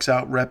way to max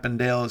out rep and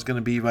Dale is going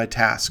to be by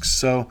tasks.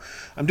 So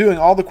I'm doing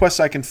all the quests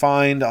I can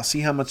find. I'll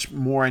see how much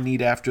more I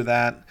need after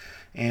that.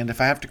 And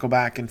if I have to go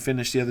back and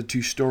finish the other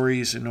 2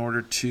 stories in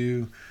order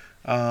to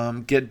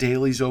get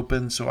dailies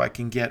open so I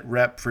can get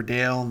rep for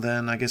Dale,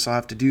 then I guess I'll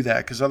have to do that,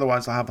 because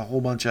otherwise I'll have a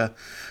whole bunch of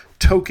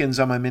tokens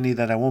on my mini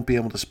that I won't be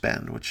able to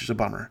spend, which is a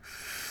bummer.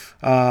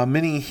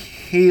 Mini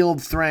hailed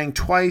Thrang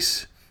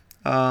twice.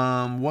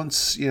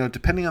 Once,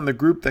 depending on the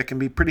group, that can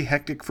be pretty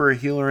hectic for a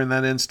healer in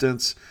that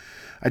instance.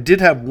 I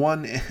did have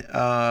one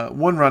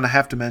run I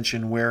have to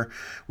mention where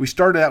we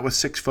started out with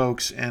 6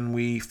 folks and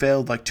we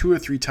failed like 2 or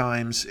 3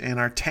 times, and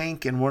our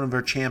tank and one of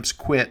our champs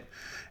quit,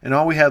 and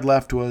all we had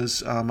left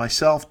was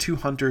myself, 2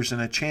 hunters,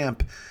 and a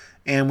champ,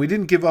 and we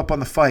didn't give up on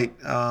the fight.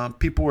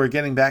 People were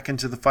getting back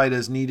into the fight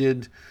as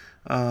needed,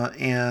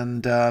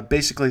 and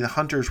basically the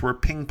hunters were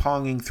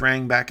ping-ponging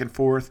Thrang back and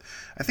forth.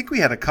 I think we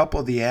had a couple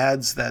of the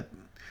ads that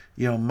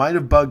might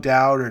have bugged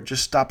out or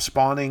just stopped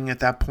spawning at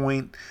that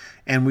point.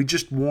 And we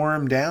just wore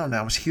him down.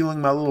 I was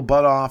healing my little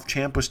butt off.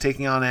 Champ was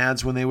taking on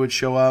ads when they would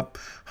show up.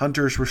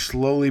 Hunters were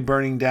slowly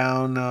burning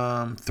down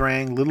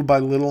Thrang little by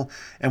little.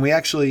 And we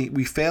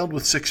failed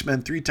with 6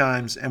 men 3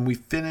 times, and we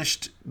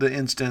finished the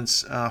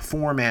instance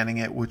 4-manning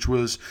it, which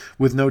was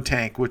with no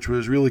tank, which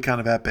was really kind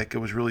of epic. It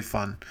was really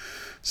fun.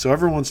 So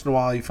every once in a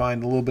while you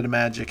find a little bit of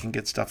magic and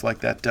get stuff like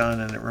that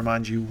done, and it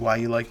reminds you why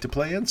you like to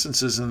play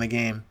instances in the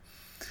game.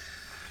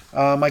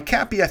 My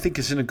Cappy, I think,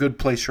 is in a good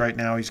place right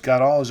now. He's got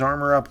all his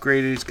armor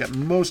upgraded. He's got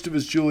most of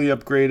his Julie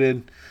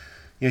upgraded.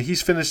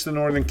 He's finished the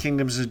Northern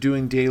Kingdoms as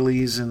doing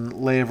dailies and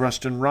Lay of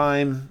Rust and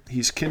Rime.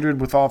 He's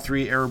kindred with all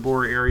 3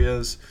 Erebor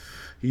areas.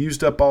 He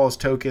used up all his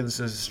tokens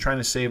and is trying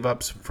to save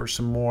up for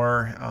some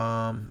more.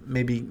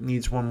 Maybe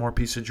needs one more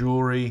piece of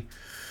jewelry.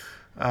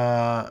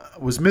 I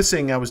was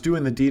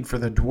doing the deed for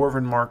the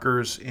Dwarven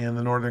markers in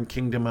the Northern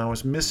Kingdom. I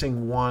was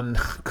missing one.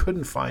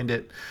 Couldn't find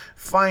it.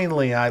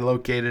 Finally, I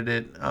located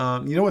it.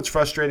 What's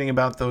frustrating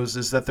about those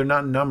is that they're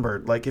not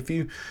numbered. Like if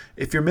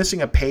you're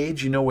missing a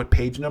page, you know what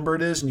page number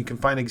it is, and you can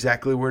find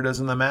exactly where it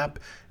is on the map.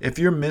 If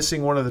you're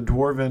missing one of the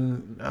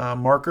Dwarven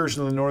markers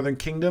in the Northern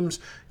Kingdoms,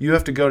 you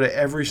have to go to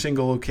every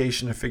single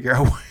location to figure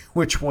out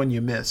which one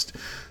you missed.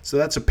 So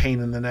that's a pain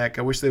in the neck.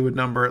 I wish they would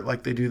number it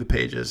like they do the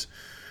pages.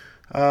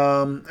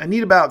 I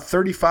need about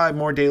 35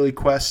 more daily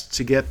quests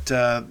to get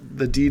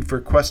the deed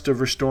for Quest of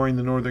Restoring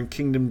the Northern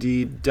Kingdom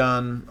deed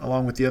done,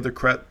 along with the other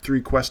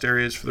 3 quest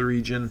areas for the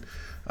region,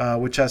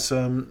 which has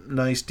some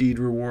nice deed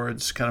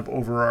rewards kind of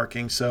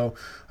overarching. So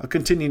I'll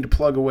continue to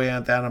plug away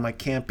at that on my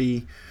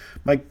Cappy.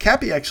 My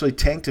Cappy actually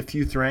tanked a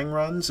few Thrang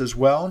runs as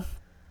well.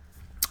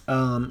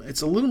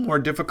 It's a little more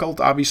difficult,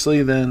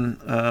 obviously, than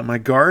my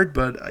Guard,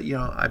 but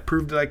I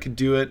proved that I could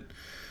do it.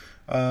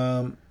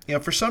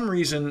 For some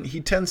reason,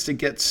 he tends to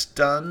get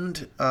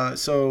stunned.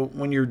 So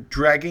when you're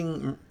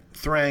dragging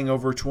Thrang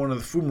over to one of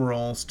the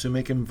fumaroles to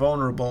make him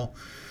vulnerable,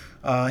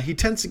 he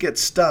tends to get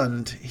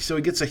stunned. So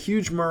he gets a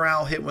huge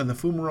morale hit when the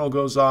fumarole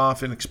goes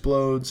off and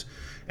explodes.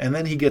 And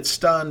then he gets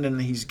stunned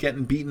and he's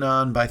getting beaten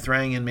on by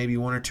Thrang and maybe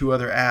 1 or 2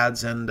 other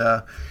ads. And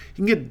he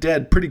can get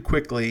dead pretty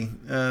quickly.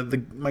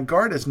 My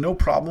Guard has no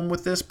problem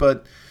with this,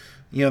 but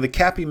the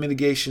Cappy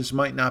mitigations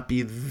might not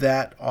be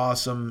that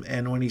awesome,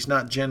 and when he's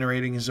not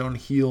generating his own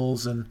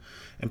heals and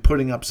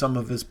putting up some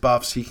of his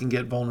buffs, he can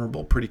get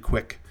vulnerable pretty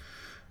quick.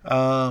 The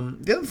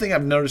other thing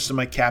I've noticed in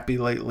my Cappy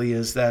lately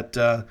is that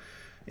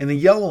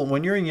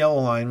when you're in yellow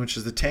line, which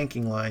is the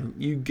tanking line,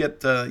 you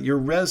get your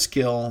res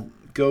skill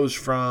goes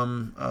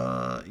from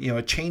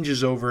it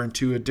changes over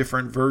into a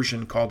different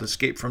version called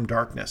Escape from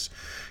Darkness,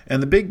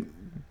 and the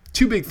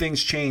 2 big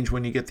things change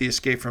when you get the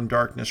Escape from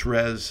Darkness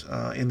res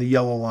in the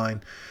yellow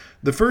line.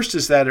 The first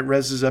is that it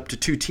reses up to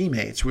 2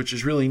 teammates, which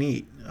is really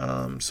neat.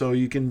 So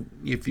you can,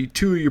 if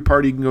 2 of your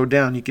party can go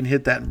down, you can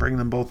hit that and bring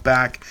them both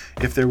back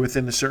if they're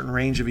within a certain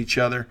range of each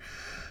other.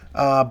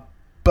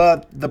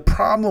 But the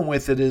problem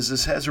with it is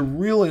this has a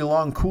really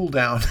long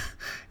cooldown.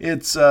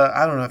 It's,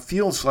 it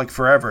feels like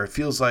forever. It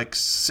feels like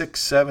 6,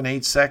 7,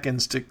 8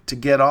 seconds to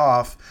get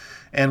off.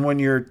 And when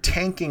you're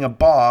tanking a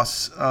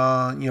boss,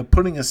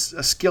 putting a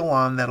skill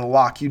on that'll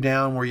lock you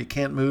down where you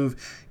can't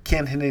move,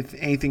 can't hit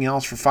anything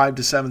else for 5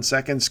 to 7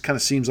 seconds, kind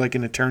of seems like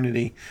an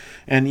eternity.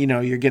 And,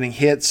 you're getting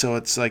hit, so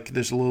it's like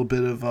there's a little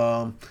bit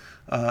of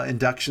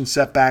induction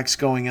setbacks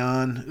going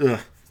on. Ugh.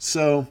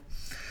 So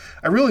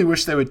I really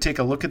wish they would take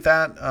a look at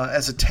that.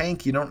 As a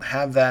tank, you don't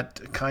have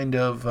that kind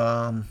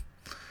of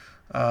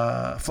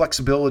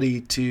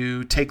flexibility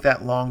to take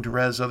that long to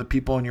res other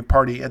people in your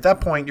party. At that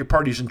point, your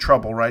party's in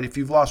trouble, right? If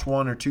you've lost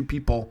 1 or 2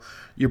 people,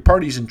 your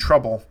party's in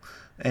trouble.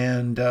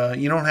 And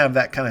you don't have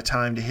that kind of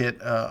time to hit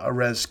a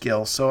res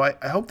skill. So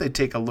I hope they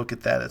take a look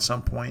at that at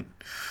some point.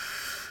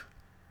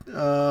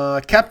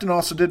 Captain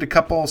also did a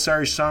couple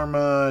Sari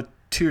Sarma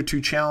Tier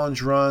 2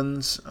 challenge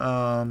runs.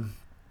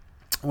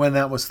 When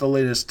that was the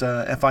latest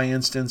FI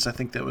instance, I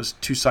think that was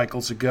 2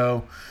 cycles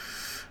ago.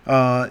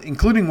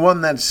 Including one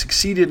that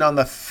succeeded on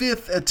the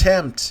 5th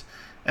attempt.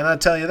 And I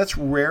tell you, that's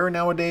rare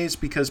nowadays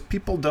because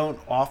people don't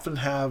often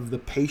have the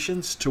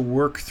patience to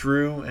work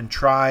through and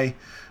try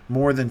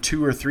more than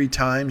 2 or 3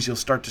 times. You'll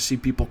start to see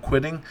people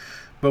quitting.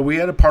 But we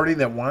had a party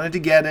that wanted to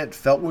get it,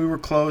 felt we were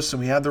close, and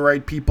we had the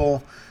right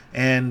people,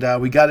 and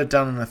we got it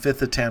done on the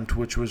 5th attempt,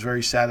 which was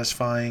very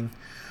satisfying.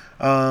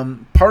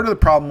 Part of the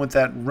problem with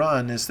that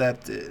run is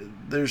that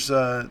there's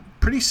a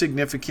pretty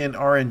significant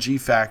RNG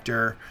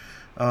factor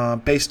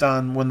based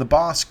on when the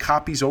boss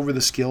copies over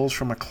the skills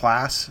from a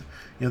class.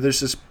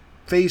 There's this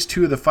phase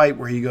 2 of the fight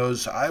where he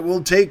goes, I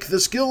will take the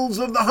skills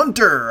of the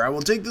hunter, I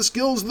will take the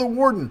skills of the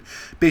warden.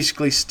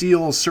 Basically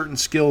steals certain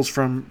skills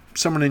from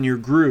someone in your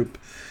group.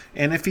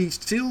 And if he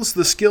steals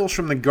the skills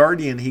from the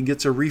guardian, he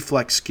gets a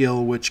reflex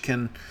skill which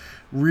can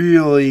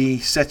really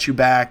set you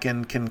back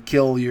and can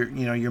kill your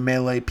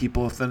melee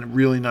people if they're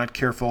really not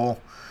careful.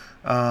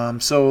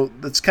 So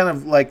that's kind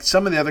of like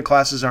some of the other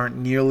classes aren't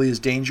nearly as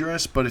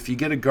dangerous, but if you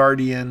get a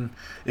guardian,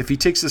 if he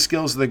takes the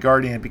skills of the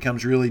guardian, it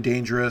becomes really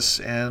dangerous,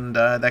 and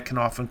that can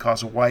often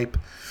cause a wipe.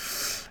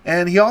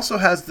 And he also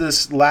has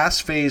this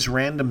last phase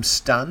random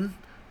stun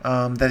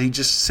that he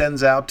just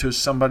sends out to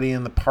somebody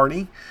in the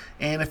party.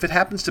 And if it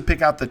happens to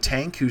pick out the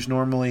tank, who's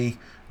normally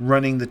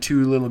running the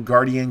two little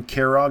guardian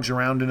Karogs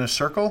around in a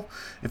circle,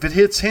 if it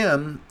hits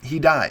him, he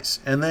dies.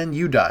 And then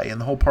you die, and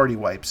the whole party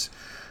wipes.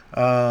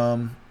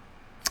 I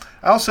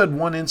also had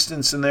one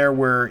instance in there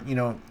where,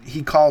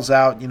 he calls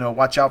out,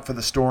 watch out for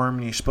the storm,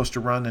 and you're supposed to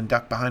run and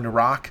duck behind a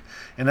rock.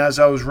 And as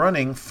I was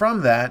running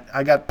from that,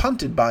 I got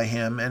punted by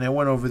him, and I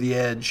went over the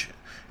edge.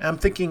 And I'm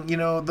thinking,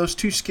 those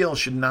two skills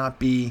should not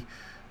be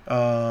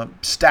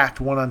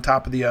stacked one on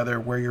top of the other,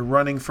 where you're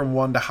running from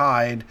one to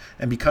hide,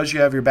 and because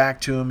you have your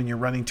back to him and you're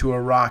running to a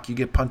rock, you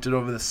get punted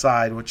over the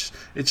side, which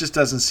it just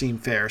doesn't seem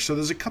fair. So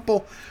there's a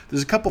couple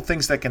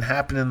things that can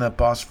happen in that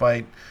boss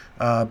fight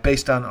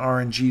based on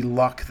RNG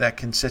luck that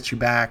can set you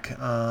back,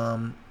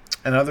 and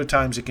other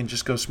times it can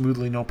just go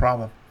smoothly, no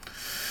problem.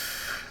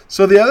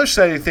 So the other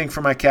exciting thing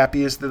for my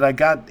Cappy is that I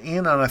got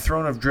in on a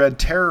Throne of Dread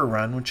Terror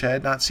run, which I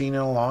had not seen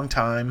in a long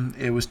time.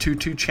 It was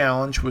 2-2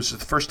 challenge, which was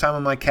the first time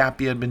on my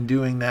Cappy I'd been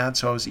doing that,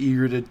 so I was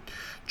eager to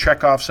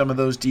check off some of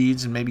those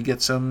deeds and maybe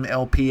get some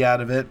LP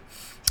out of it.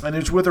 And it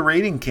was with a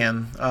raiding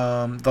kin.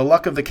 The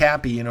luck of the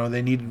Cappy,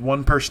 they needed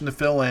one person to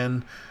fill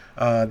in.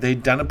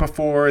 They'd done it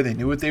before. They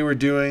knew what they were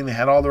doing. They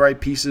had all the right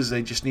pieces.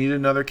 They just needed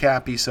another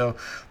Cappy. So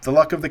the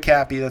luck of the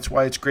Cappy, that's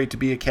why it's great to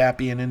be a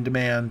Cappy and in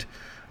demand.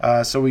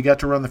 So we got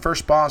to run the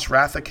first boss,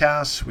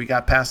 Rathakas. We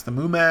got past the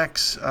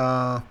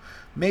Mumax.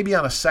 Maybe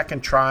on a second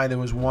try, there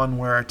was one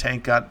where our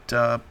tank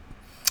got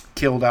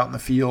killed out in the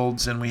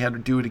fields, and we had to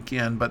do it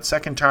again. But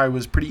second try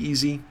was pretty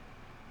easy.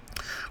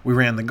 We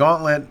ran the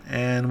gauntlet,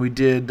 and we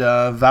did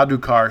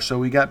Vadukar. So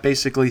we got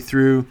basically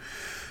through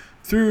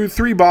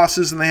three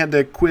bosses, and they had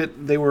to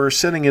quit. They were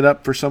setting it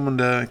up for someone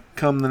to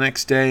come the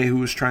next day who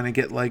was trying to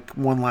get like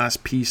one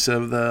last piece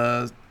of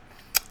the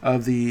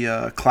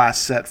class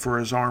set for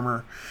his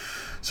armor.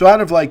 So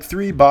out of like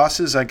three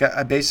bosses,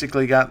 I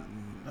basically got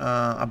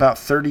about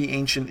 30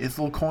 ancient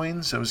Ithil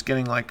coins. I was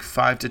getting like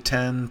 5 to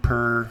 10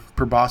 per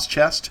boss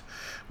chest,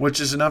 which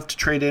is enough to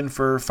trade in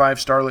for 5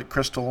 Starlit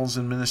crystals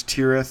in Minas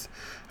Tirith.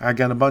 I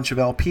got a bunch of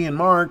LP and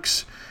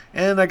marks,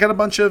 and I got a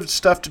bunch of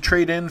stuff to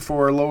trade in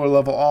for lower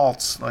level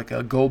alts, like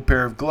a gold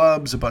pair of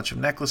gloves, a bunch of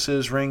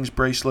necklaces, rings,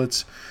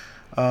 bracelets,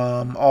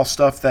 all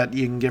stuff that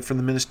you can get from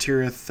the Minas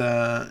Tirith,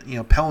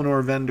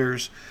 Pelennor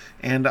vendors.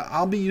 And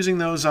I'll be using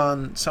those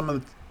on some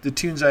of the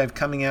tunes I have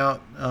coming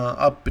out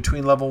up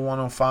between level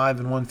 105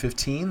 and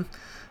 115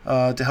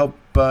 to help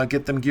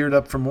get them geared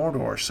up for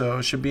Mordor. So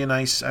it should be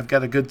I've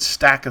got a good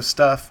stack of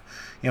stuff.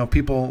 A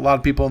lot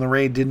of people in the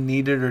raid didn't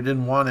need it or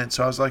didn't want it,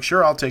 so I was like,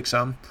 sure, I'll take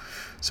some.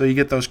 So you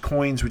get those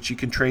coins, which you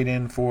can trade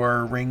in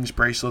for rings,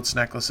 bracelets,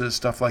 necklaces,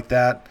 stuff like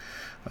that,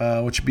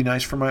 which would be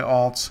nice for my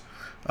alts.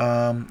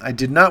 I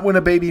did not win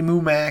a baby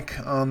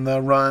Mumak on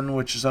the run,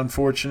 which is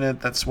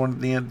unfortunate. That's one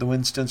of the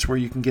instance where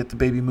you can get the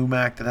baby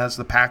Mumak that has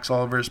the packs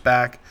all over his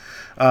back.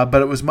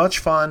 But it was much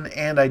fun,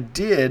 and I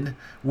did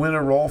win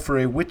a roll for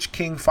a Witch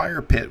King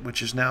Fire Pit,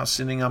 which is now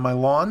sitting on my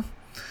lawn.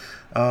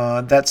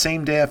 That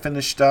same day I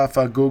finished off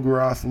a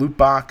Gorgoroth loot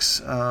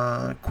box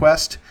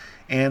quest,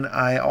 and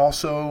I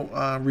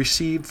also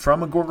received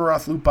from a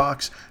Gorgoroth loot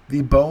box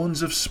the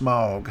Bones of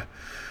Smaug.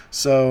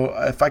 So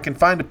if I can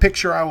find a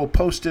picture, I will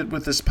post it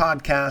with this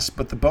podcast.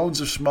 But the Bones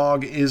of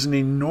Smaug is an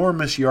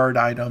enormous yard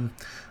item.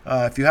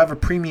 If you have a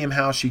premium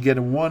house, you get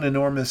one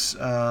enormous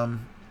yard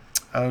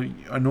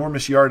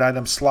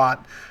item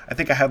slot. I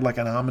think I had like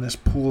an ominous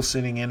pool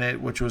sitting in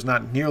it, which was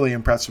not nearly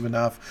impressive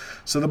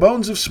enough. So the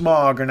Bones of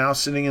Smaug are now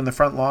sitting in the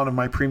front lawn of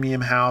my premium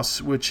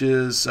house, which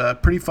is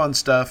pretty fun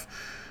stuff.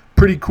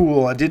 Pretty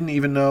cool. I didn't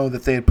even know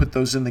that they had put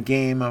those in the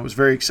game. I was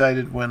very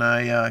excited when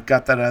I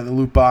got that out of the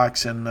loot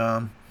box,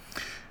 and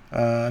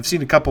I've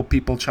seen a couple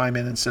people chime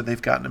in and said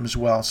they've gotten them as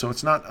well. So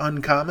it's not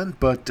uncommon,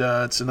 but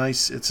it's a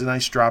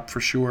nice drop for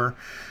sure.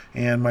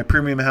 And my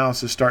premium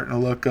house is starting to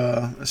look,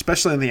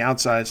 especially on the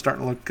outside,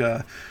 starting to look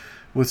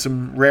with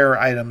some rare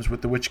items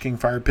with the Witch King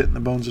Fire Pit and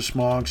the Bones of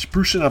Smaug,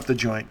 sprucing up the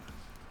joint.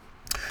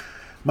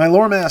 My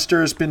lore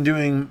master has been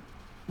doing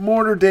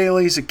Mordor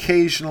dailies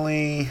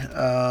occasionally.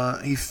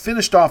 He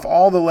finished off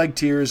all the leg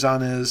tiers on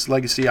his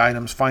legacy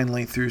items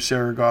finally through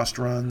Saragost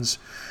runs.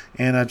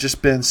 And I've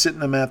just been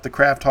sitting him at the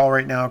craft hall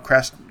right now,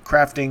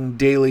 crafting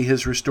daily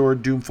his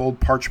restored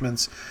Doomfold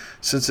parchments,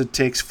 since it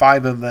takes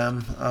 5 of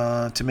them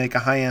to make a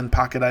high-end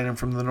pocket item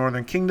from the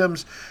Northern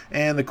Kingdoms,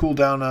 and the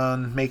cooldown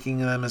on making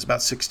them is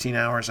about 16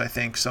 hours, I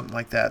think, something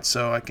like that.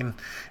 So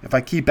if I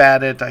keep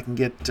at it, I can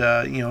get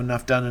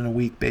enough done in a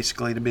week,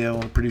 basically, to be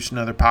able to produce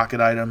another pocket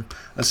item,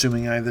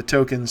 assuming I have the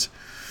tokens.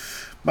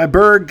 My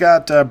Berg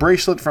got a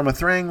bracelet from a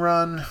Thrang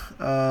run.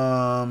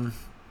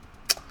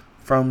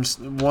 From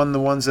the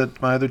ones that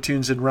my other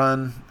tunes had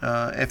run.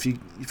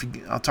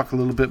 I'll talk a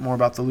little bit more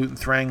about the loot and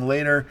Thrang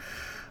later.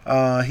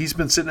 He's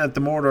been sitting at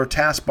the Mordor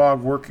task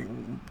board,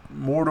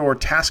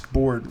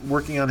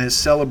 working on his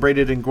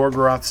celebrated in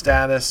Gorgoroth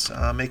status,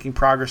 making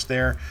progress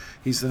there.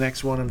 He's the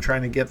next one. I'm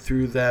trying to get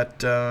through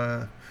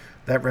that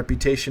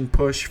reputation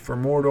push for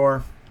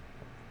Mordor.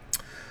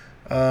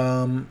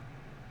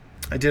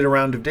 I did a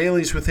round of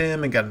dailies with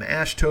him and got an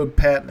ash toad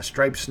pet and a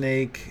striped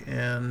snake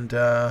and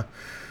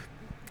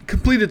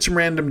completed some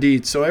random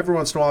deeds. So every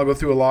once in a while I'll go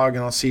through a log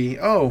and I'll see,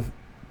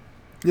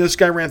 this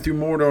guy ran through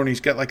Mordor and he's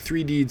got like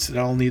 3 deeds that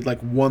I'll need like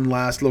one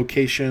last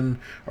location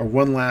or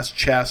one last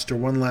chest or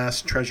one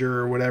last treasure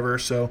or whatever.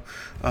 So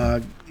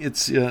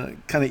it's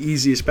kind of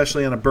easy,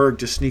 especially on a burg,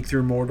 to sneak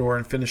through Mordor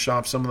and finish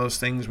off some of those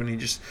things when you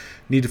just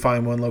need to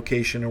find one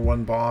location or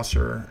one boss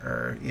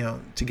or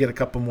to get a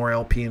couple more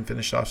LP and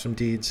finish off some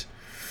deeds.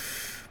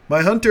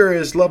 My hunter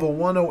is level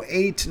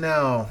 108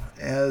 now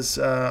as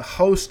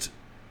host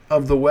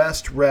of the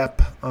West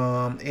rep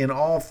in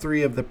all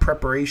 3 of the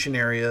preparation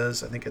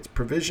areas. I think it's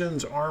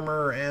provisions,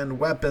 armor, and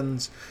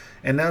weapons,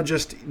 and now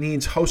just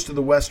needs host of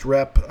the West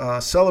rep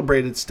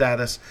celebrated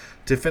status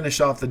to finish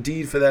off the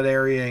deed for that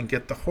area and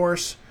get the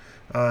horse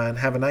and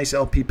have a nice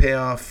LP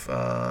payoff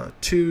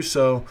too.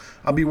 So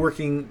I'll be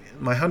working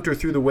my hunter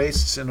through the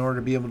wastes in order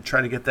to be able to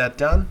try to get that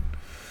done.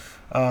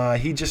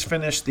 He just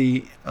finished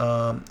the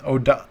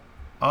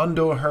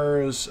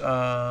Ondoher's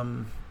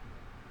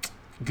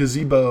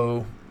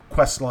gazebo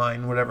quest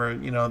line, whatever,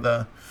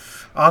 the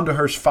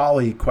Ondoher's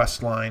Folly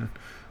quest line,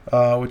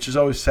 which is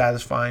always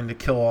satisfying to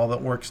kill all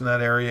that works in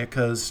that area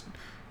because,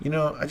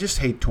 I just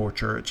hate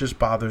torture. It just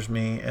bothers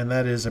me, and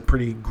that is a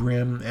pretty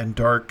grim and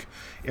dark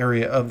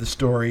area of the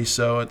story,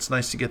 so it's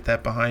nice to get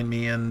that behind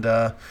me and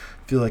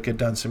feel like I've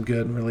done some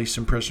good and released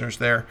some prisoners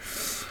there.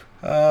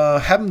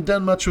 Haven't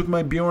done much with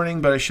my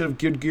Bjorning, but I should have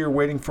good gear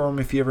waiting for him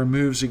if he ever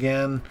moves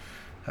again.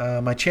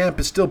 My champ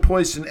is still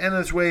poised in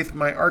Enniswaith.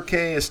 My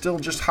Arche is still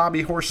just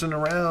hobby horsing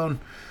around.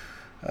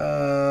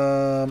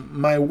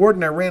 My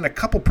warden, I ran a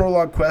couple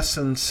prologue quests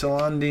in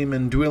Celandim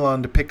and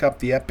Dwellon to pick up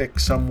the epic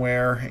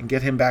somewhere and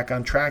get him back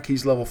on track.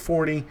 He's level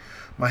 40.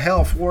 My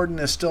Half warden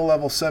is still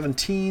level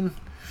 17.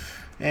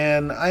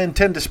 And I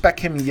intend to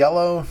spec him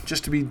yellow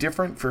just to be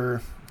different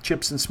for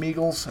Chips and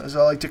Smeagol's, as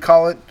I like to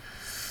call it.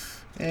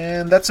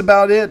 And that's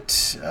about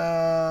it.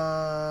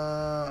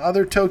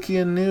 Other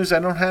Tolkien news, I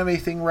don't have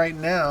anything right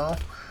now.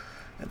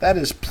 That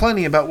is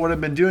plenty about what I've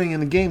been doing in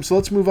the game. So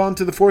let's move on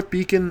to the 4th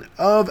beacon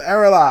of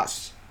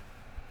Aralas.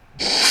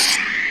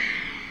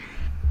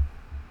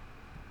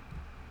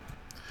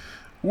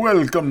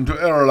 Welcome to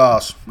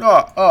Aralas.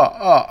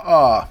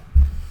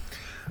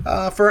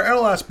 For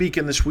Aralas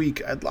beacon this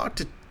week, I'd like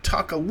to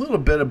talk a little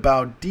bit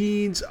about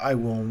deeds I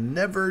will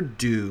never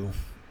do.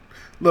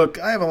 Look,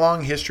 I have a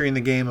long history in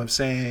the game of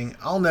saying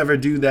I'll never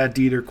do that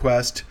deed or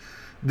quest,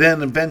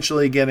 then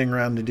eventually getting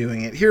around to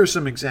doing it. Here are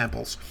some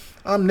examples.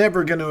 I'm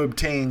never going to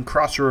obtain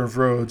Crosser of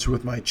Roads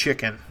with my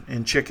chicken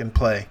in Chicken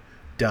Play.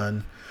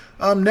 Done.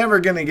 I'm never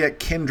going to get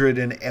Kindred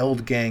in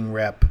Eldgang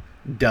rep.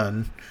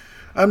 Done.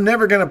 I'm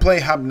never going to play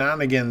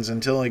Hobnonigans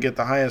until I get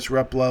the highest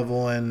rep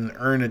level and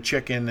earn a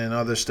chicken and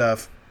other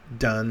stuff.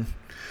 Done.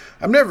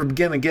 I'm never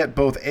going to get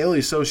both Ale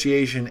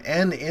Association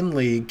and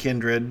In-League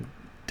Kindred.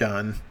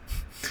 Done.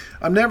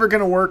 I'm never going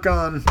to work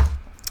on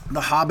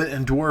the Hobbit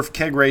and Dwarf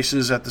keg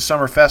races at the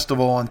Summer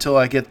Festival until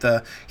I get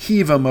the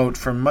Heave emote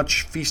from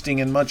much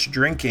feasting and much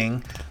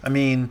drinking. I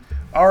mean,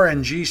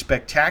 RNG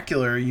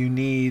Spectacular, you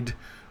need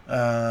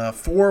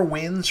 4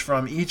 wins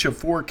from each of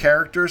 4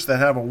 characters that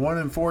have a 1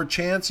 in 4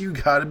 chance. You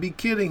gotta be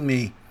kidding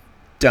me.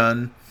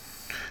 Done.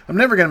 I'm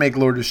never going to make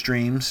Lord of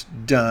Streams.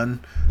 Done.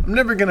 I'm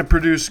never going to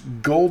produce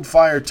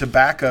Goldfire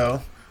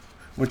Tobacco,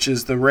 which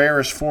is the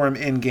rarest form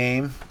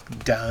in-game.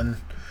 Done.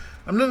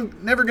 I'm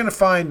never going to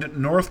find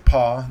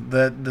Northpaw,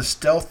 the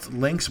stealth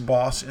Lynx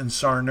boss in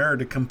Sarnur,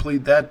 to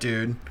complete that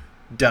dude.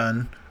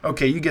 Done.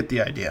 Okay, you get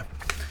the idea.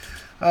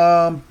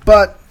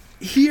 But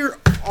here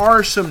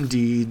are some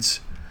deeds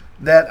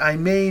that I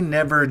may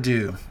never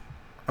do,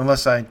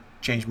 unless I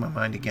change my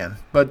mind again.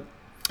 But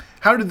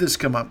how did this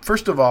come up?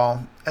 First of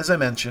all, as I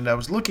mentioned, I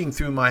was looking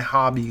through my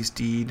hobbies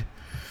deed,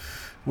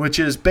 which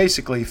is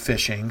basically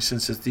fishing,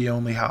 since it's the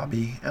only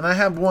hobby. And I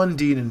have one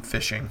deed in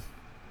fishing.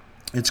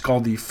 It's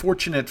called the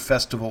Fortunate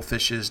Festival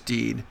Fishes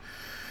deed.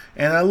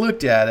 And I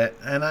looked at it,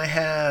 and I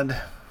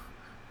had...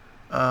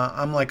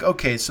 I'm like,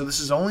 okay, so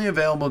this is only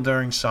available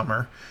during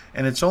summer,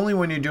 and it's only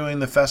when you're doing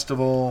the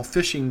festival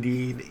fishing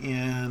deed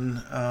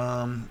in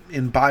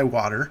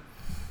Bywater,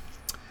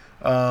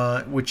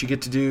 which you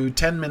get to do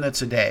 10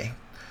 minutes a day.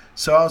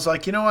 So I was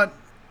like, you know what?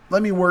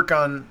 Let me work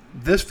on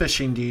this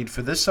fishing deed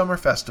for this summer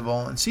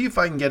festival and see if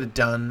I can get it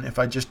done if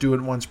I just do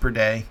it once per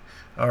day.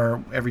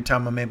 Or every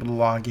time I'm able to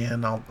log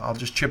in, I'll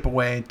just chip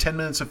away 10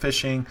 minutes of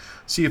fishing,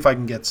 see if I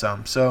can get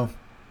some. So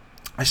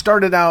I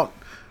started out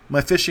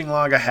my fishing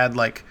log. I had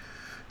like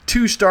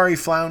 2 starry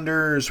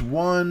flounders,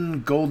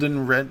 1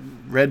 golden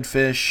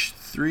redfish,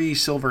 3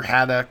 silver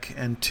haddock,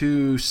 and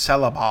 2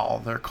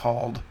 celebal, they're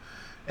called.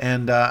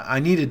 And I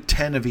needed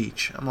 10 of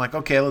each. I'm like,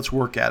 okay, let's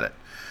work at it.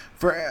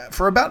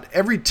 For about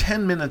every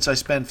 10 minutes I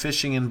spent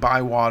fishing in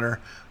Bywater,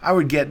 I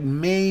would get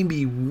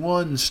maybe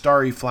 1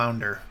 starry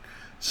flounder.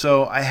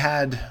 So I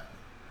had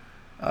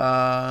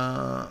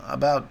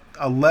about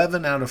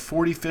 11 out of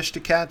 40 fish to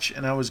catch,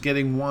 and I was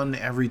getting 1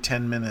 every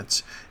 10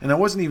 minutes. And I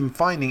wasn't even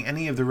finding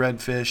any of the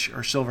redfish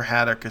or silver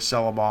haddock or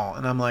celebal.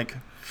 And I'm like,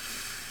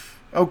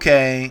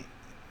 okay,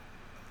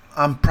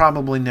 I'm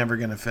probably never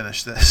going to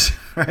finish this,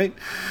 right?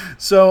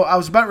 So I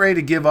was about ready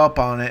to give up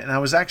on it, and I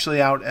was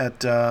actually out at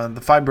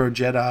the Fibro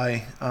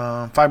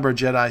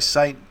Jedi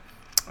site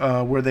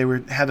where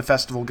they had a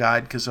festival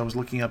guide because I was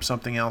looking up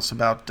something else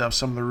about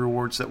some of the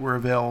rewards that were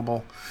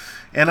available.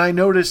 And I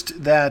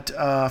noticed that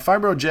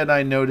Fibro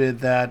Jedi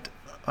noted that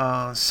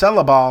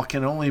Celebal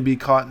can only be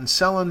caught in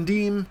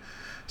Celandine,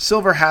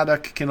 Silver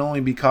Haddock can only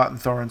be caught in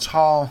Thorin's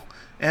Hall,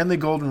 and the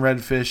golden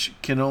redfish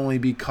can only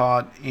be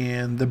caught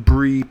in the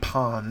Bree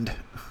Pond.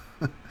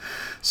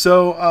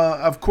 So,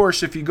 of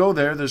course, if you go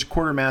there, there's a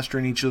quartermaster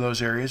in each of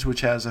those areas,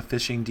 which has a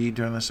fishing deed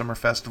during the summer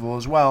festival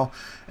as well.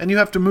 And you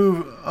have to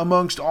move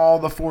amongst all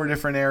the 4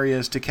 different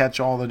areas to catch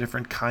all the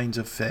different kinds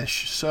of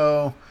fish.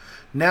 So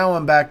now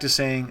I'm back to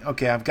saying,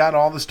 okay, I've got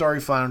all the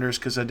starry flounders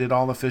because I did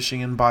all the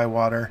fishing in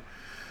Bywater.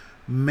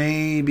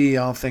 Maybe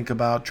I'll think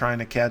about trying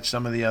to catch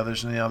some of the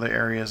others in the other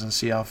areas and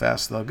see how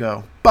fast they'll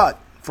go. But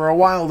for a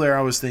while there,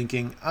 I was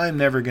thinking, I'm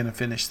never going to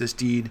finish this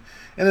deed.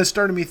 And it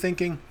started me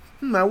thinking,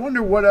 I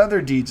wonder what other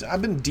deeds.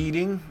 I've been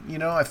deeding.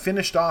 I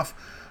finished off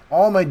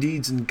all my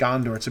deeds in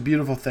Gondor. It's a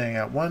beautiful thing. I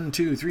got 1,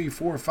 2, 3,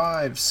 4,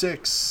 5,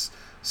 6,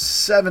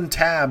 7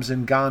 tabs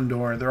in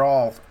Gondor. They're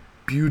all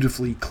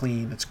beautifully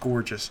clean. It's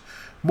gorgeous.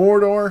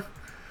 Mordor,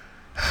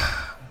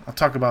 I'll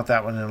talk about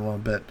that one in a little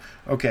bit.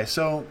 Okay,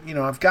 so,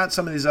 I've got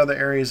some of these other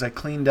areas I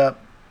cleaned up.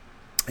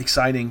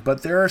 Exciting,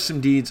 but there are some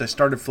deeds I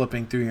started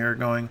flipping through here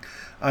going,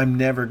 I'm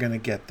never going to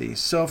get these.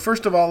 So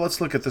first of all, let's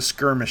look at the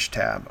skirmish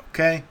tab,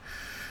 okay?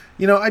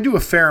 I do a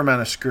fair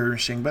amount of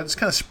skirmishing, but it's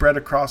kind of spread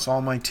across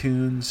all my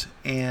tunes,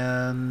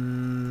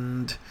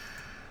 and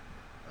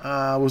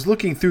I was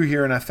looking through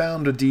here and I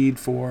found a deed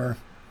for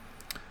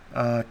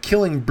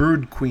killing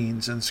brood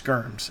queens in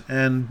skirms.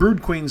 And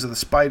brood queens are the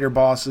spider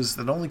bosses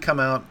that only come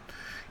out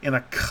in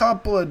a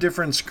couple of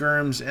different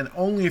skirms, and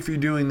only if you're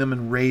doing them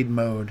in raid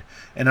mode.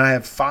 And I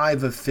have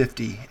 5 of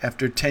 50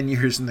 after 10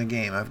 years in the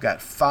game. I've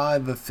got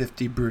 5 of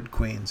 50 brood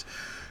queens.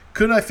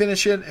 Could I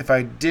finish it if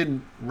I did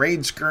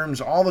raid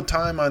skirms all the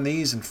time on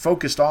these and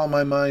focused all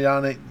my mind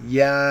on it?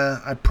 Yeah,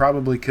 I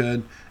probably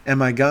could.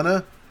 Am I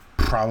gonna?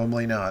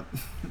 Probably not.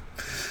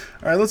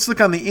 All right, let's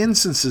look on the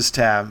Instances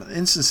tab.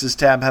 Instances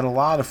tab had a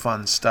lot of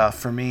fun stuff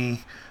for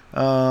me.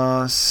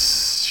 Shadows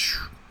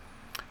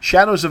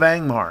of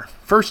Angmar.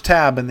 First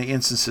tab in the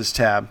Instances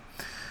tab.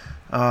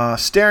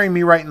 Staring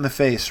me right in the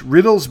face.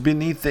 Riddles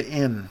Beneath the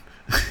Inn.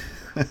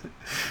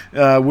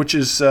 Which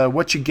is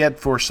what you get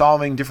for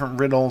solving different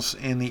riddles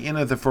in the Inn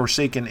of the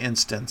Forsaken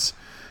instance.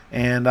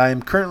 And I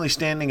am currently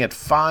standing at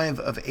 5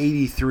 of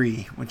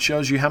 83, which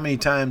shows you how many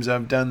times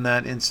I've done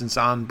that instance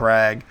on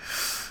Bragg.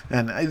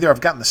 And either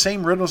I've gotten the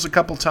same riddles a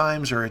couple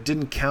times, or it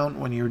didn't count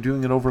when you were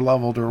doing it over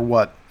leveled, or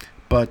what.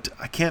 But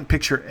I can't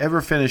picture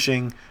ever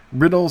finishing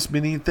Riddles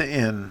Beneath the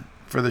Inn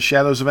for the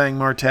Shadows of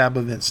Angmar tab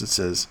of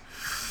instances.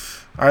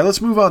 All right,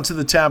 let's move on to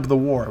the tab of the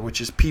war, which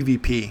is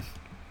PvP.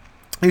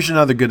 Here's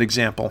another good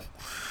example.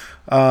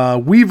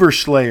 Weaver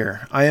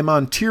Slayer. I am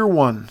on Tier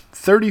 1,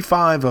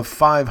 35 of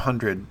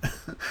 500.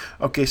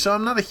 Okay, so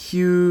I'm not a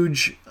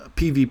huge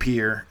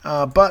PvPer,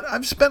 but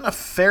I've spent a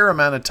fair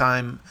amount of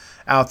time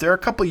out there. A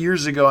couple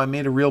years ago, I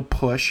made a real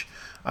push.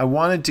 I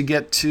wanted to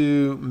get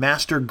to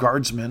Master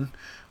Guardsman,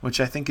 which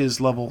I think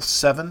is level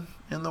 7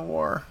 in the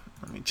war.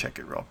 Let me check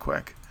it real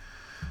quick.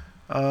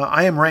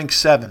 I am rank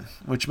 7,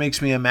 which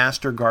makes me a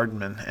Master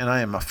Guardman, and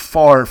I am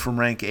far from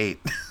rank 8.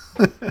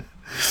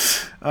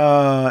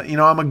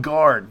 I'm a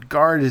guard.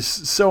 Guard is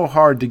so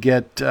hard to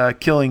get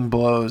killing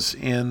blows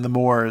in the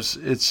Moors.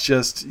 It's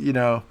just,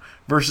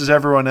 versus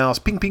everyone else.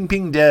 Ping, ping,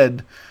 ping,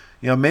 dead.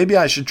 Maybe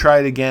I should try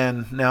it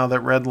again now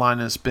that Redline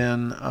has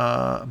been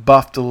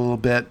buffed a little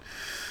bit.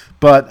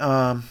 But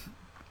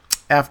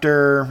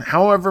after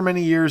however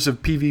many years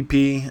of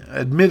PvP,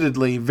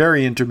 admittedly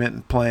very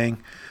intermittent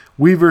playing,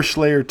 Weaver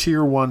Slayer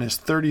Tier 1 is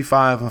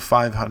 35 of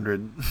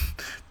 500.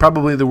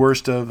 Probably the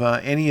worst of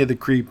any of the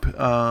creep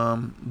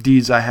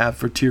deeds I have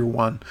for Tier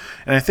 1.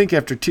 And I think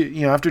after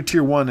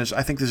Tier 1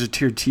 I think there's a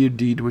Tier 2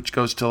 deed which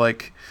goes to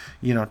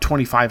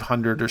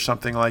 2,500 or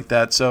something like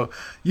that. So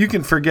you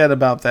can forget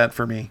about that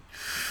for me.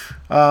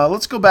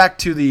 Let's go back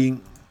to the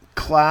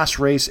Class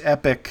Race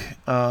Epic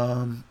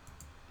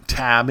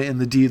tab in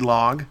the deed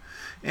log.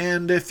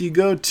 And if you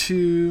go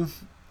to...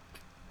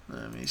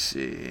 let me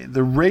see.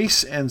 The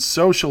Race and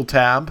Social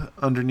tab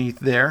underneath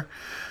there.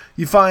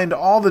 You find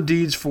all the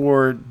deeds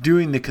for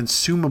doing the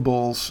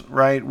consumables,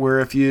 right? Where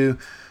if you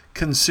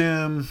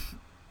consume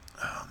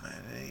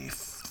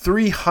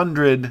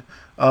 300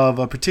 of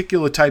a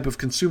particular type of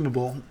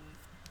consumable,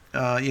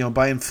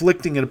 by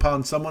inflicting it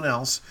upon someone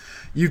else,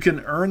 you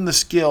can earn the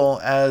skill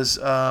as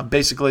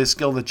basically a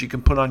skill that you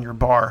can put on your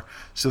bar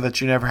so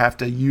that you never have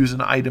to use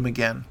an item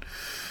again.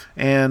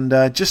 And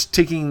just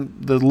taking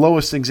the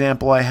lowest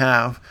example I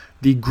have,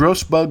 the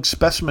Grossbug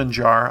Specimen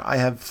Jar, I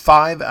have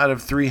 5 out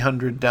of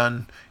 300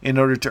 done in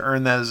order to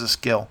earn that as a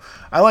skill.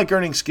 I like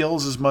earning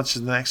skills as much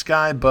as the next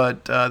guy,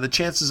 but the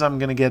chances I'm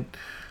going to get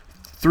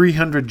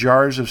 300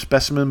 jars of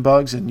specimen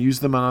bugs and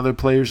use them on other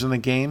players in the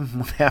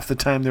game, half the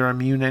time they're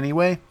immune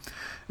anyway,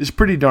 is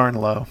pretty darn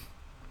low.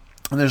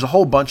 And there's a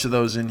whole bunch of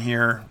those in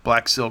here.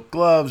 Black silk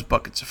gloves,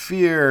 buckets of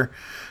fear,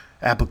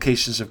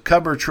 applications of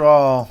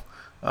Covertrawl,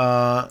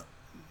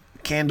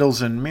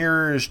 candles and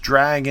mirrors,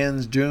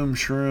 dragons, doom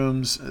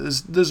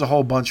shrooms. There's a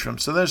whole bunch of them.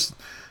 So there's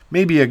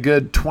maybe a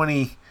good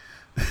 20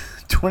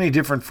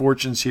 different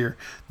fortunes here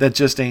that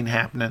just ain't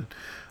happening.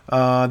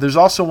 There's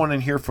also one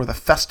in here for the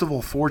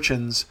Festival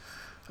Fortunes,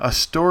 a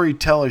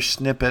storyteller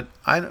snippet.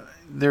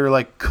 They're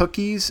like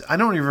cookies. I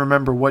don't even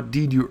remember what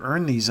deed you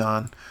earn these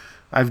on.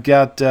 I've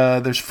got,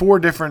 there's 4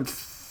 different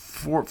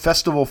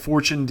Festival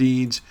Fortune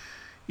deeds,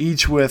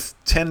 each with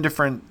 10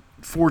 different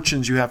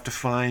fortunes you have to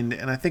find.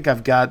 And I think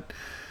I've got,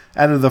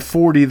 out of the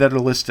 40 that are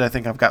listed, I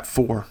think I've got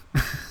 4.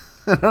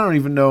 I don't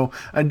even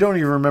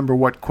remember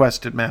what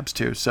quest it maps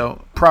to,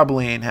 so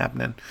probably ain't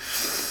happening.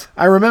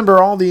 I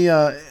remember all the,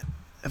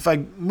 if I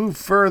move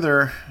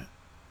further,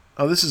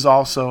 this is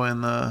also in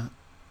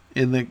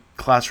the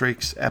Class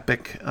Rakes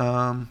Epic,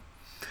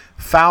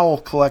 Fowl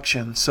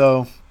Collection.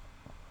 So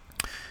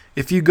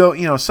if you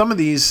go, some of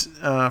these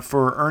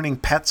for earning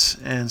pets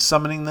and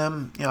summoning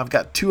them, I've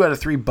got 2 out of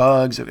 3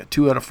 bugs, I've got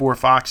 2 out of 4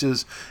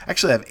 foxes,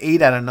 actually I have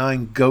 8 out of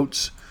 9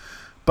 goats,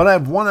 but I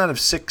have 1 out of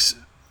 6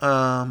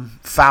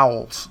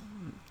 fowls,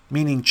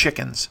 meaning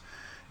chickens.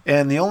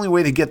 And the only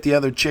way to get the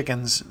other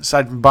chickens,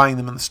 aside from buying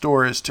them in the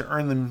store, is to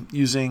earn them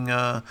using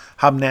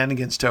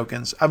Hobnanigans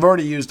tokens. I've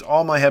already used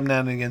all my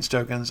Hobnanigans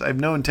tokens. I have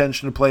no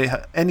intention to play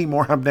any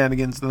more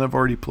Hobnanigans than I've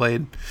already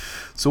played.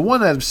 So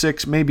 1 out of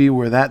 6 may be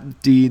where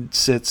that deed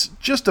sits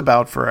just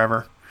about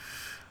forever.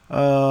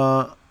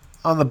 On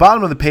the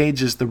bottom of the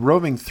page is the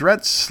Roving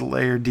Threat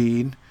Slayer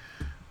deed,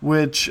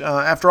 which,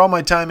 after all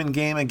my time in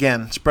game,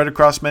 again, spread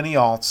across many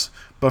alts,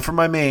 but for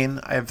my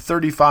main, I have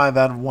 35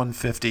 out of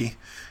 150.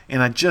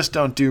 And I just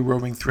don't do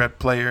roving threat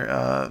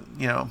player,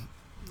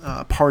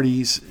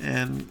 parties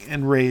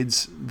and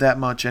raids that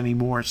much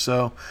anymore.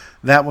 So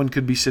that one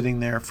could be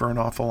sitting there for an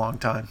awful long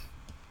time.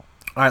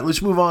 All right,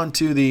 let's move on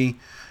to the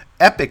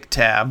Epic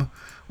tab,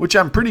 which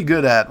I'm pretty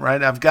good at,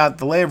 right? I've got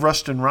the Lay of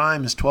Rust and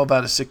Rime is 12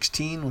 out of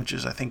 16, which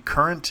is, I think,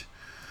 current.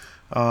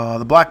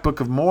 The Black Book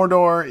of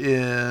Mordor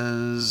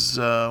is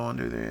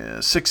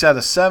 6 out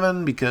of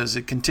 7 because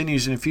it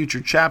continues in a future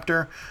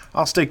chapter.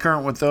 I'll stay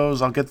current with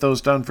those. I'll get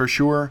those done for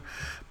sure.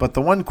 But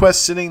the one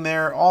quest sitting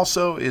there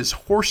also is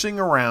Horsing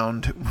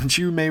Around, which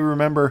you may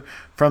remember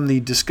from the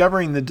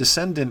Discovering the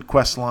Descendant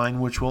quest line,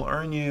 which will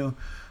earn you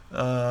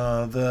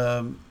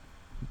the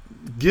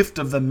Gift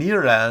of the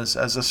Miraz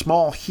as a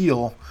small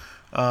heal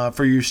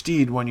for your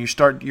steed when you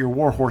start your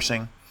war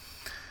horsing.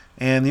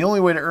 And the only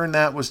way to earn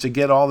that was to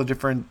get all the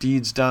different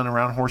deeds done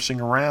around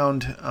horsing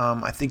around.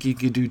 I think you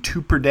could do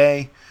 2 per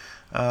day.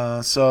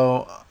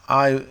 So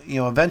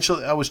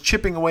eventually I was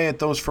chipping away at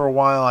those for a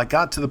while. I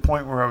got to the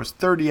point where I was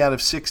 30 out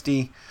of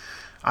 60.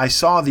 I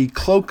saw the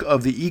Cloak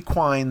of the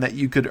Equine that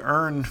you could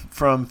earn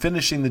from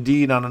finishing the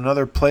deed on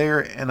another player,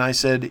 and I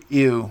said,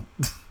 ew,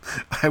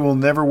 I will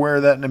never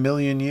wear that in a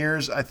million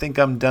years. I think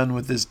I'm done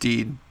with this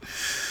deed.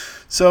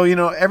 So,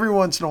 every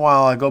once in a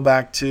while I go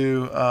back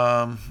to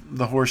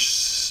the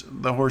horse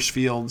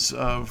fields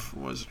of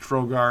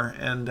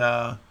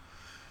Trogar,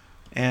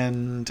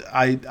 and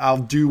I'll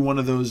do one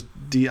of those.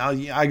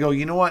 I go,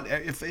 you know what?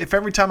 If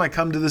every time I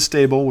come to the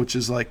stable, which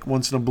is like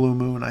once in a blue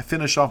moon, I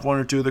finish off 1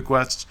 or 2 of the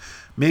quests,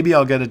 maybe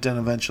I'll get it done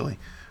eventually.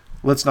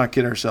 Let's not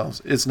kid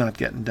ourselves. It's not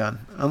getting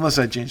done unless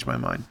I change my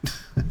mind.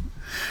 All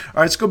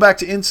right, let's go back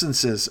to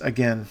instances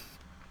again.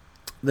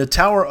 The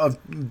Tower of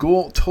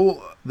Dol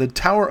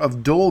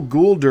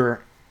Guldur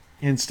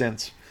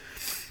instance.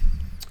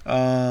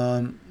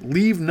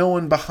 Leave No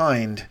One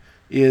Behind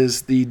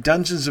is the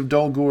Dungeons of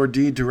Dol Guldur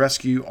deed to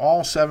rescue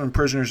all 7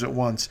 prisoners at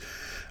once.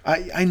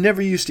 I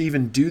never used to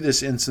even do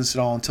this instance at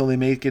all until they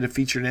make it a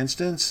featured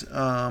instance.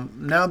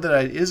 Now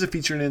that it is a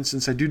featured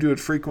instance, I do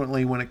it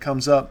frequently when it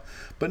comes up,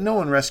 but no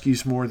one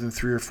rescues more than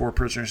 3 or 4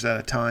 prisoners at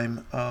a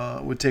time.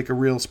 It would take a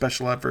real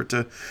special effort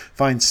to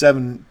find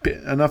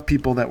enough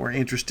people that were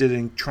interested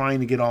in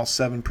trying to get all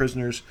 7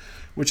 prisoners,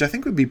 which I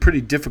think would be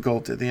pretty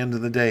difficult at the end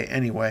of the day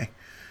anyway.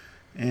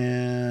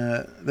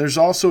 There's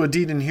also a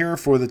deed in here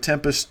for the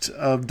Tempest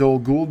of Dol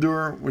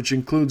Guldur, which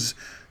includes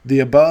the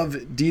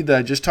above deed that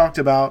I just talked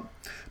about,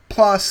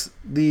 plus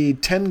the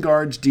 10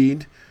 guards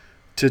deed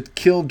to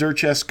kill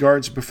Durchess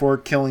guards before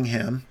killing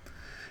him,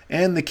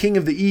 and the King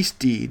of the East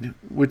deed,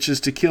 which is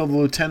to kill the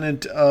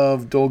Lieutenant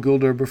of Dol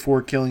Guldur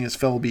before killing his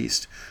fell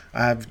beast.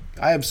 I have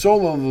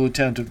soloed the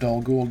Lieutenant of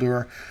Dol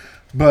Guldur,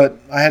 but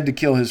I had to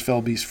kill his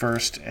fell beast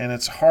first, and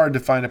it's hard to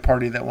find a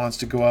party that wants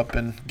to go up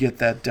and get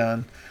that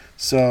done.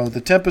 So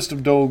the Tempest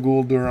of Dol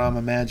Guldur, I'm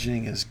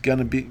imagining, is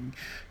gonna be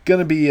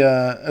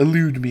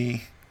elude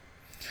me.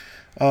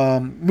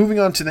 Moving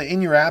on to the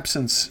In Your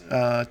Absence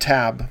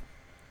tab,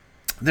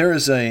 there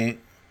is a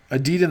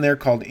deed in there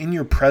called In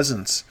Your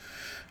Presence.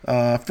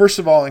 First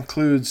of all,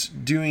 includes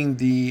doing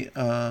the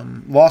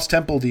Lost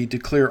Temple deed to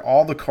clear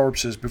all the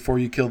corpses before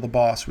you kill the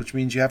boss, which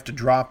means you have to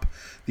drop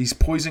these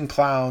poison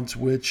clouds,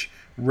 which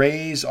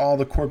raise all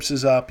the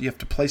corpses up. You have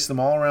to place them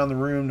all around the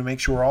room to make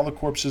sure all the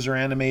corpses are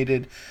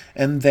animated,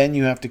 and then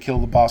you have to kill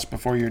the boss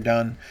before you're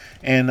done.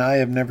 And I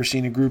have never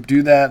seen a group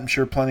do that. I'm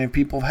sure plenty of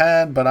people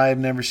had, but I have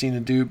never seen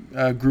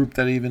a group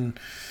that even...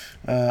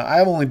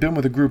 I've only been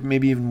with a group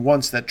maybe even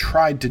once that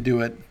tried to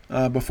do it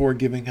before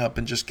giving up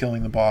and just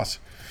killing the boss.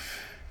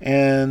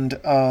 And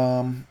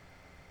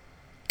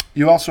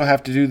you also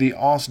have to do the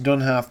Os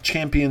Dunhath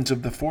Champions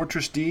of the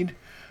Fortress deed.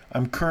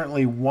 I'm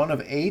currently 1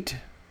 of 8.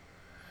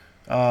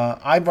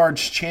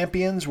 Ivar's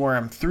Champions, where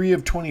I'm 3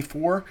 of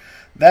 24.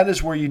 That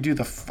is where you do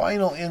the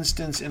final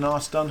instance in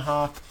Os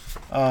Dunhath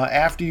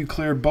after you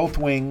clear both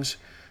wings,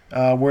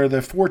 where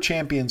the 4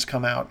 champions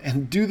come out.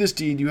 And do this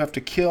deed, you have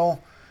to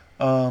kill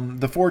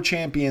the 4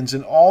 champions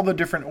in all the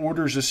different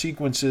orders of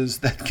sequences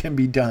that can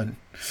be done.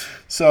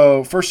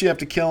 So first you have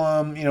to kill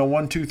them,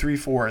 1, 2, 3,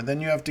 4.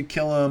 Then you have to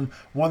kill them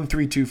 1,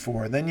 3, 2,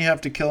 4. Then you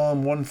have to kill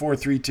them 1, 4,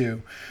 3,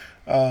 2.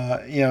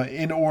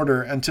 In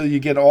order until you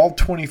get all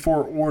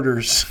 24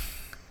 orders.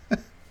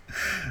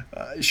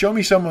 Show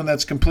me someone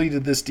that's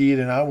completed this deed,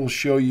 and I will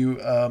show you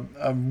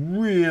a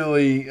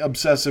really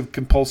obsessive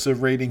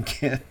compulsive rating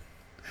kit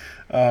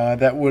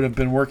that would have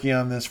been working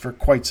on this for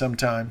quite some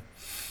time.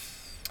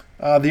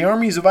 The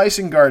Armies of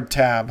Isengard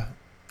tab.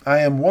 I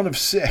am 1 of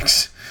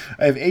 6.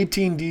 I have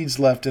 18 deeds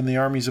left in the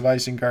Armies of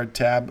Isengard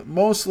tab,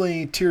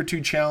 mostly Tier 2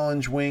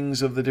 challenge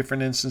wings of the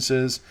different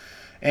instances,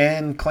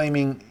 and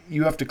claiming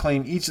you have to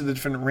claim each of the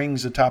different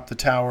rings atop the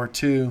tower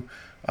too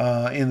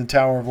in the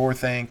Tower of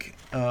Orthanc,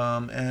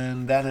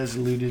 and that has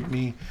eluded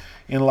me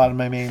in a lot of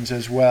my mains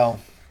as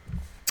well.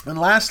 And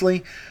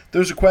lastly,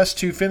 there's a quest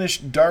to finish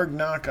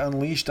Dargnok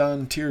Unleashed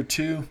on Tier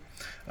 2.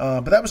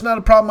 But that was not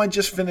a problem. I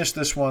just finished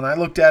this one. I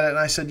looked at it and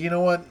I said, you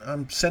know what?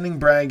 I'm sending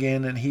Bragg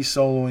in and he's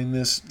soloing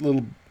this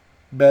little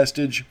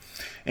bestage.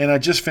 And I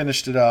just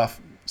finished it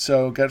off.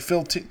 So got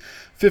 15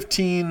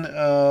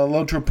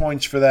 Lotro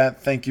points for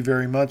that. Thank you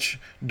very much.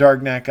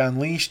 Dargnok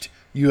Unleashed.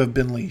 You have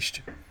been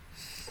leashed.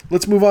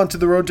 Let's move on to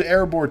the Road to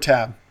Erebor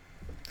tab,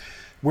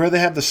 where they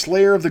have the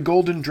Slayer of the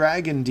Golden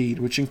Dragon deed,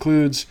 which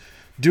includes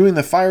doing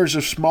the Fires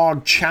of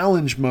Smog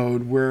challenge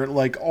mode, where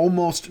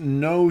almost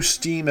no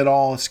steam at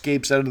all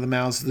escapes out of the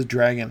mouths of the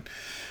dragon.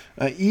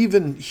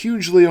 Even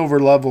hugely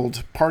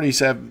overleveled parties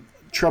have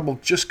trouble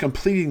just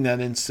completing that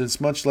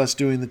instance, much less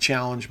doing the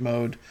challenge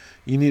mode.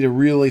 You need a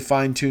really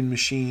fine-tuned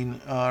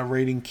machine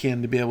rating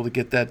kin to be able to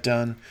get that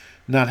done.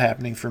 Not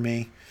happening for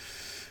me.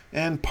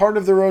 And part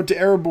of the Road to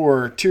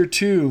Erebor, Tier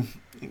 2,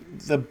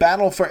 the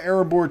Battle for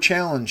Erebor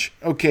challenge.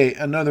 Okay,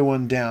 another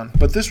one down.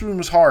 But this one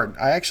was hard.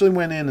 I actually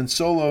went in and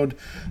soloed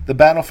the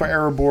Battle for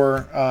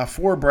Erebor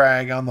for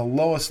Bragg on the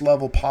lowest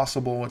level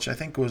possible, which I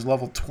think was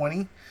level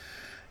 20.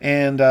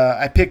 And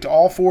I picked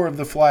all 4 of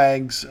the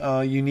flags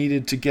you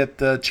needed to get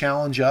the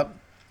challenge up.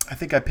 I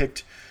think I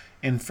picked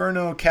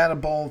Inferno,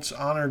 Catapults,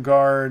 Honor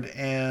Guard,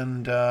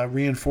 and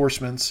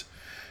Reinforcements.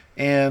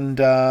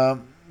 And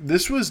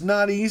this was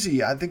not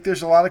easy. I think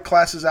there's a lot of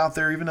classes out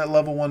there, even at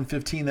level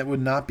 115, that would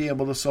not be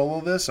able to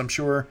solo this. I'm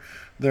sure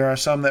there are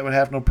some that would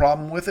have no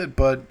problem with it,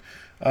 but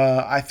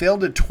I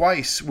failed it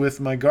twice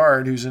with my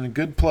guard, who's in a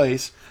good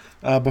place,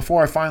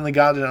 before I finally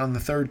got it on the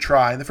 3rd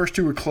try. The first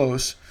 2 were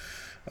close.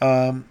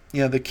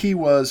 The key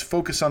was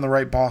focus on the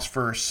right boss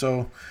first.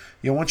 So,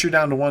 once you're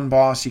down to 1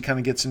 boss, he kind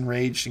of gets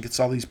enraged and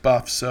gets all these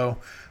buffs. So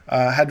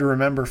I had to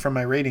remember from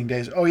my rating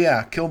days,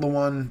 kill the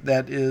one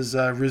that is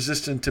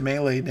resistant to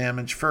melee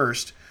damage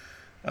first.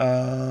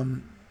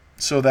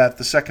 So that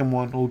the second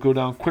one will go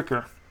down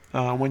quicker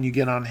when you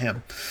get on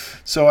him.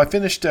 So I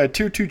finished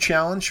Tier 2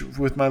 challenge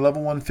with my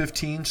level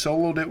 115,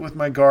 soloed it with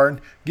my guard.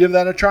 Give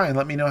that a try and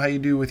let me know how you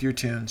do with your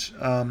tunes.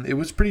 It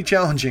was pretty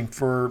challenging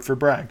for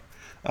Bragg,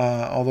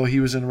 although he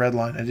was in red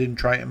line. I didn't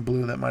try it in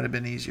blue. That might have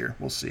been easier.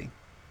 We'll see.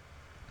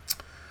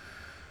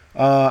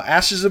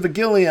 Ashes of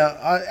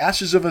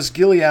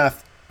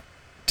Osgiliath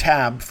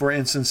tab for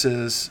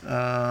instances.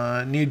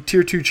 Need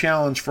Tier 2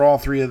 challenge for all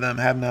 3 of them.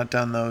 Have not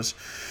done those.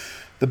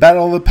 The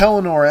Battle of the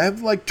Pelennor. I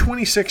have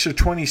 26 or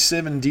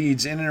 27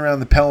 deeds in and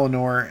around the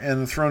Pelennor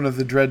and the Throne of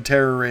the Dread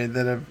Terror Raid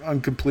that have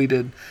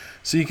uncompleted.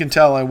 So you can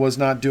tell I was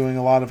not doing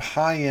a lot of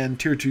high-end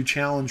Tier 2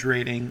 challenge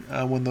rating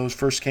when those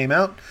first came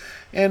out.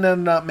 And I've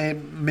not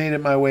made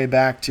it my way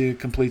back to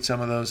complete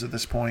some of those at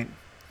this point.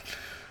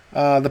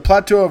 The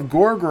Plateau of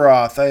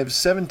Gorgoroth. I have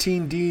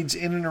 17 deeds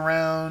in and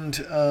around,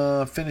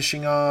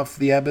 finishing off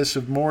the Abyss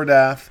of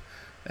Mordath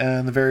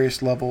and the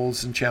various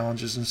levels and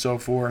challenges and so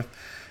forth.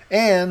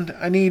 And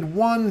I need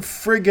 1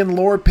 friggin'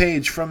 lore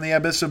page from the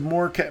Abyss of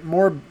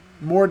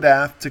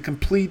Mordath to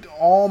complete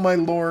all my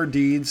lore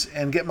deeds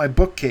and get my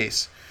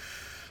bookcase.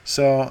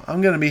 So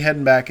I'm going to be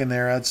heading back in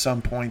there at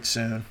some point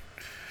soon.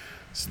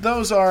 So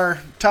those are,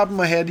 top of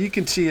my head, you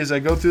can see as I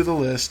go through the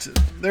list,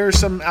 there are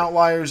some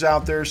outliers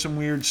out there, some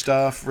weird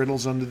stuff,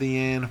 riddles under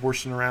the inn,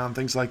 horsing around,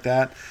 things like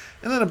that.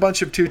 And then a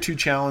bunch of 2-2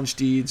 challenge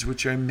deeds,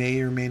 which I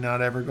may or may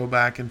not ever go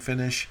back and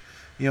finish.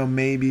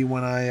 maybe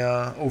when I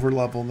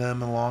overlevel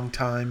them a long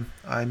time,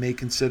 I may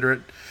consider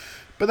it.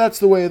 But that's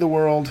the way of the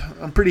world.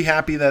 I'm pretty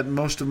happy that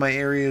most of my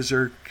areas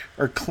are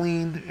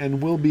clean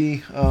and will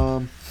be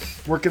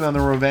working on the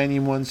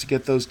Rovanian ones to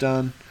get those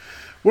done.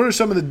 What are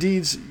some of the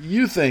deeds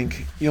you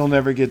think you'll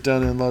never get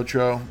done in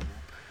Lotro?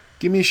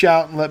 Give me a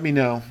shout and let me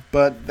know.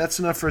 But that's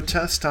enough for a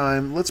test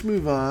time. Let's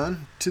move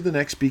on to the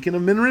next beacon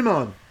of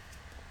Minrimon.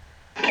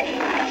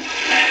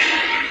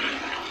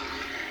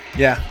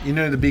 Yeah,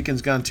 the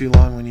beacon's gone too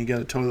long when you get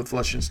a toilet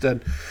flush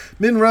instead.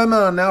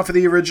 Minrimon, now for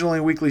the originally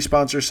weekly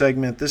sponsor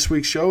segment. This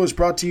week's show is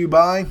brought to you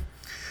by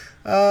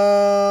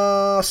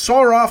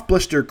Soroff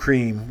Blister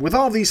Cream. With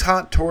all these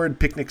hot, torrid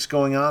picnics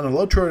going on, a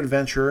Lotro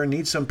adventurer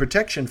needs some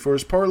protection for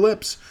his poor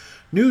lips.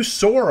 New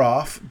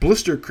Soroff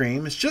Blister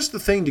Cream is just the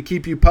thing to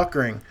keep you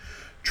puckering.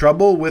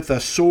 Trouble with a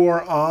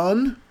sore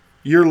on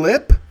your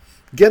lip?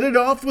 Get it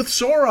off with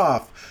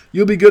Soroff.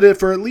 You'll be good at it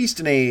for at least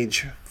an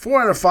age.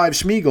 4 out of 5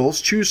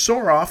 Smeagol's choose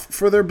Soroff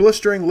for their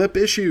blistering lip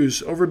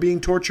issues over being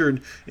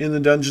tortured in the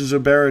dungeons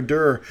of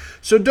Barad-dûr.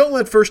 So don't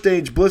let first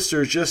age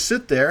blisters just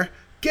sit there.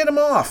 Get them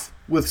off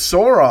with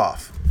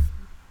Soroff.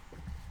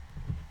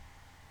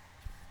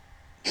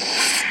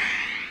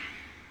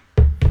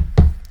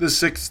 The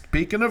 6th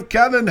beacon of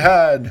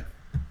Calenhad.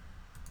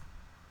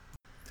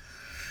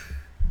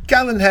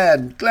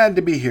 Calenhad, glad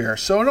to be here.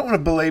 So I don't want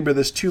to belabor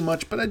this too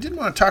much, but I did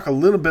want to talk a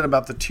little bit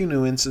about the 2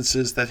 new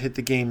instances that hit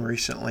the game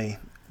recently.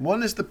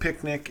 One is the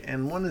Picnic,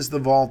 and one is the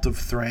Vault of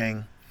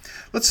Thrang.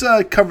 Let's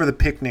cover the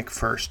Picnic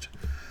first.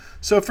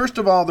 So first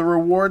of all, the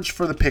rewards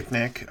for the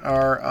Picnic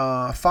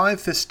are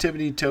 5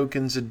 festivity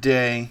tokens a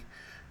day,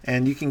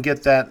 and you can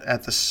get that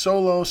at the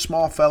solo,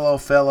 small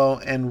fellow,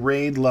 and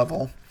raid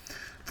level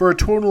for a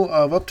total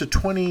of up to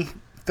 20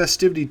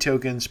 festivity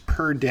tokens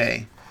per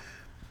day.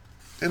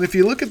 And if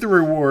you look at the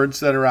rewards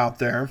that are out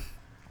there,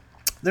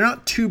 they're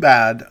not too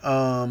bad.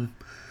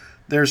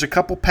 There's a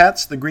couple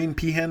pets, the green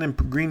peahen and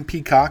green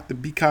peacock. The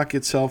peacock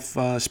itself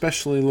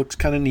especially looks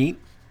kind of neat.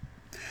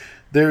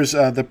 There's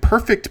the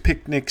perfect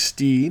picnic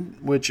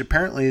steed, which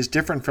apparently is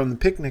different from the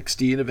picnic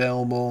steed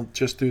available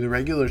just through the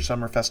regular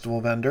summer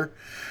festival vendor.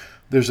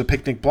 There's a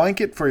picnic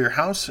blanket for your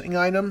housing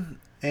item,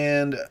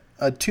 and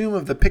a tomb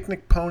of the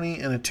picnic pony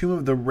and a tomb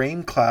of the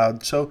rain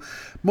cloud. So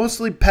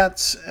mostly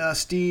pets,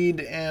 steed,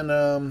 and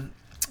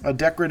a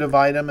decorative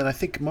item, and I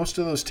think most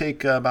of those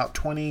take about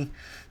 20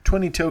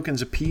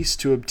 tokens a piece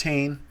to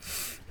obtain.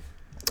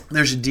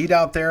 There's a deed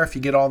out there if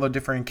you get all the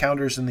different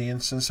encounters in the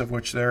instance, of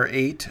which there are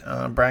 8.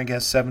 Bragg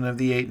has 7 of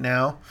the 8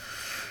 now.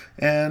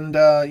 And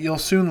you'll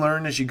soon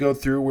learn as you go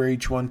through where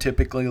each one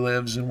typically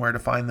lives and where to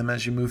find them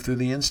as you move through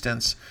the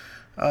instance.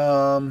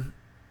 A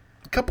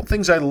couple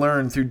things I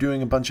learned through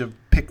doing a bunch of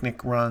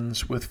picnic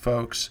runs with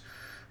folks.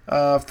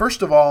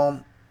 First of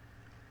all,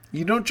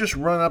 you don't just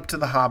run up to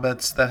the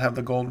hobbits that have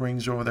the gold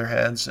rings over their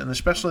heads, and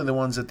especially the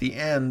ones at the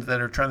end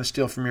that are trying to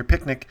steal from your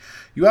picnic.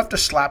 You have to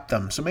slap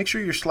them. So make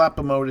sure your slap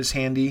emote is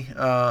handy.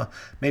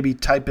 Maybe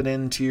type it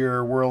into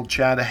your world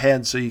chat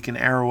ahead so you can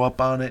arrow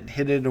up on it and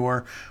hit it,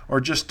 or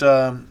just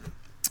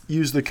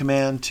use the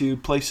command to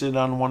place it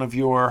on one of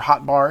your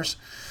hot bars,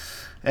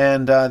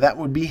 and that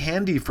would be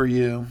handy for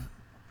you.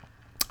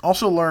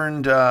 Also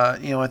learned,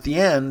 at the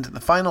end,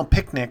 the final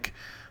picnic,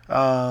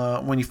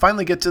 when you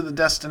finally get to the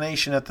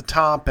destination at the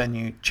top and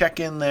you check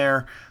in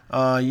there,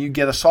 you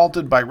get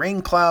assaulted by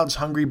rain clouds,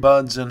 hungry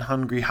buds, and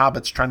hungry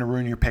hobbits trying to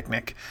ruin your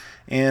picnic.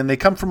 And they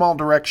come from all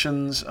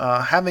directions.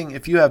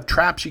 If you have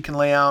traps you can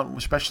lay out,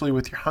 especially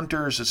with your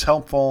hunters, is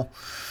helpful.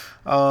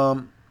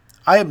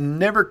 I have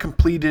never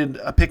completed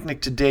a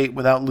picnic to date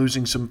without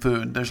losing some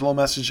food. There's a little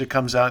message that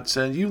comes out that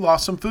says, you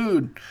lost some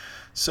food.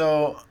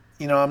 So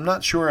I'm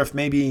not sure if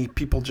maybe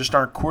people just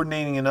aren't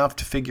coordinating enough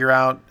to figure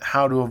out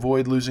how to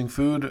avoid losing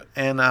food.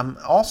 And I'm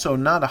also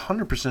not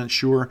 100%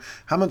 sure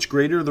how much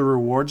greater the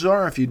rewards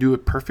are if you do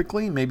it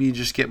perfectly. Maybe you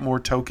just get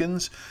more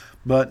tokens.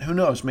 But who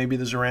knows? Maybe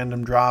there's a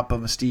random drop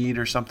of a steed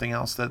or something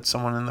else that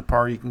someone in the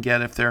party can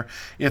get if they're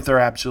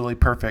absolutely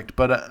perfect.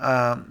 But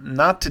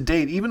not to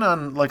date. Even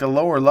on like a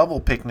lower level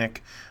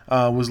picnic,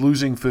 was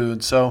losing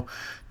food. So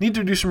need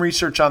to do some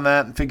research on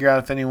that and figure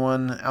out if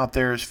anyone out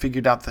there has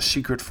figured out the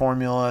secret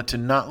formula to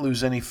not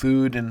lose any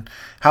food and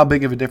how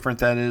big of a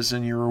difference that is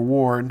in your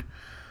reward.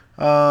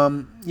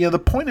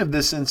 The point of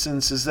this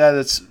instance is that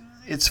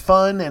it's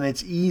fun and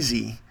it's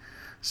easy.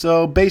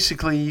 So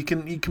basically, you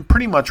can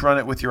pretty much run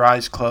it with your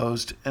eyes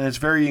closed, and it's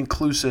very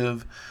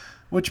inclusive,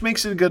 which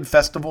makes it a good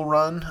festival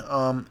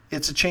run.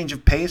 It's a change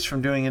of pace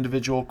from doing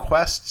individual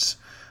quests.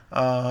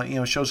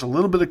 Shows a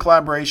little bit of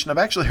collaboration. I've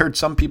actually heard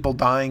some people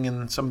dying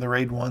in some of the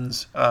raid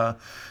ones.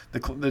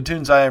 The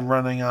tunes I am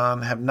running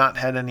on have not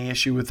had any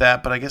issue with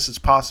that, but I guess it's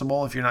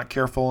possible if you're not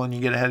careful and you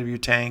get ahead of your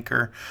tank,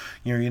 or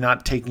you're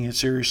not taking it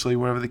seriously,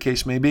 whatever the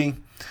case may be.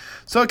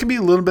 So it can be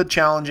a little bit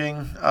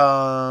challenging.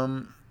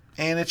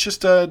 And it's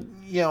just a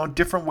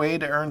different way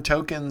to earn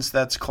tokens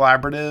that's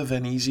collaborative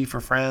and easy for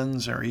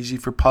friends or easy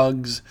for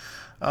pugs.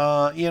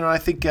 I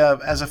think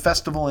as a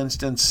festival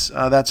instance,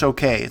 that's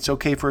okay. It's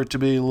okay for it to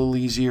be a little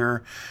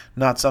easier,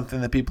 not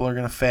something that people are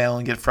going to fail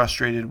and get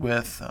frustrated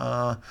with.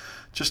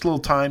 Just a little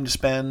time to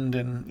spend,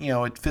 and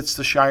it fits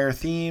the Shire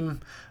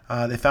theme.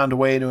 They found a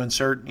way to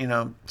insert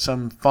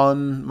some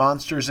fun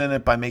monsters in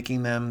it by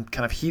making them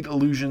kind of heat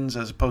illusions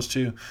as opposed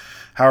to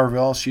however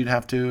else you'd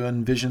have to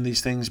envision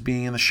these things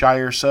being in the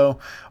Shire. So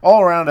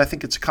all around, I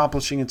think it's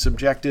accomplishing its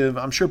objective.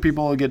 I'm sure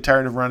people will get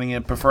tired of running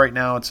it, but for right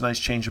now, it's a nice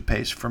change of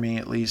pace for me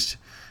at least,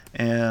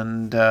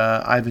 and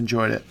I've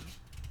enjoyed it.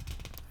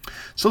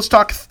 So let's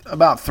talk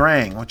about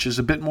Thrang, which is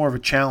a bit more of a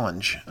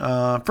challenge.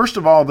 First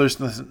of all, there's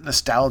the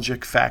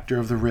nostalgic factor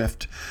of the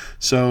Rift.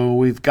 So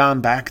we've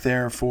gone back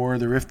there for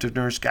the Rift of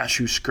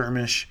Ner'zghashu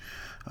skirmish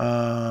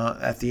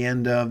at the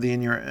end of the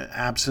In Your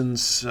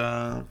Absence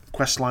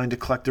quest line to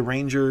collect the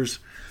Rangers.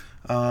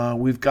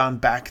 We've gone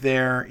back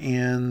there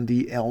in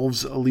the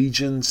Elves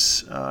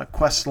Allegiance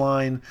quest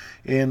line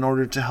in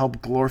order to help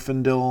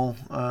Glorfindel,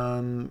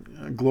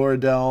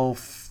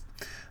 Glorindel,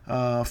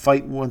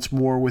 fight once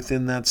more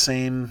within that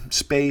same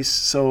space.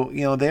 So,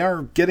 they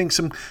are getting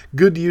some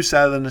good use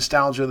out of the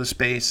nostalgia of the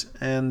space.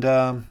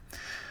 And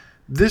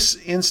this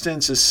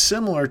instance is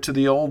similar to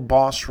the old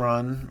boss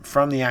run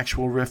from the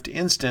actual Rift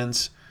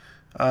instance.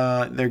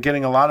 They're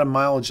getting a lot of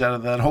mileage out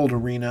of that old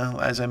arena,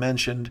 as I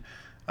mentioned.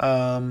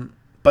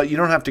 But you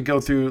don't have to go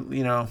through,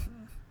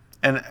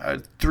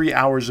 3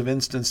 hours of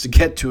instance to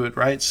get to it,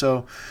 right?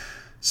 So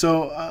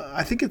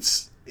I think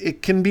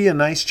it can be a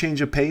nice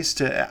change of pace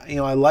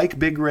I like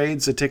big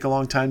raids that take a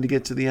long time to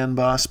get to the end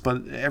boss,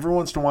 but every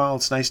once in a while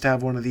it's nice to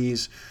have one of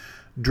these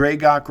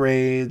Dragok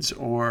raids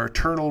or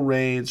Turtle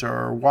raids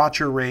or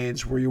Watcher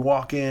raids where you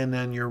walk in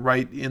and you're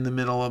right in the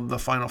middle of the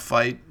final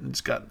fight.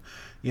 It's got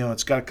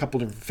a couple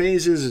different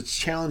phases. It's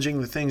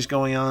challenging, the things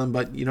going on,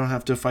 but you don't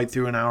have to fight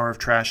through an hour of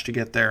trash to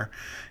get there.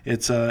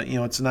 It's a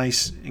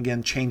nice,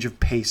 again, change of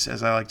pace,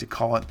 as I like to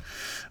call it.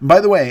 And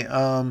by the way,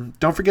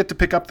 don't forget to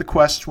pick up the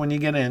quest when you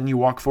get in. You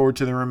walk forward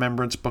to the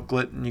Remembrance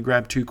booklet and you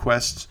grab 2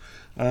 quests.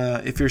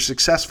 If you're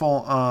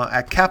successful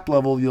at cap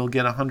level, you'll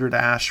get 100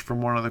 ash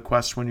from one of the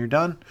quests when you're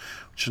done,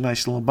 which is a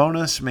nice little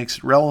bonus. Makes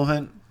it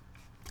relevant.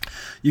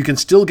 You can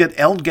still get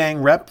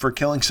Eldgang rep for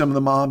killing some of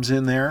the mobs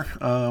in there,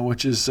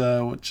 which is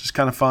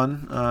kind of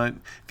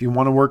fun. If you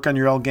want to work on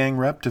your Eldgang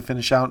rep to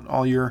finish out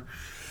all your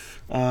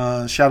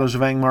Shadows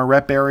of Angmar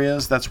rep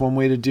areas, that's one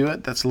way to do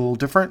it. That's a little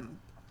different.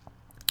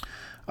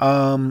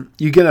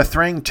 You get a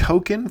Thrang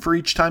token for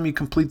each time you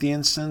complete the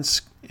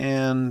instance,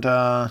 and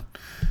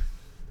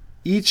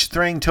each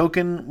Thrang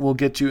token will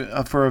get you,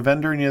 for a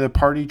vendor near the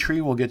party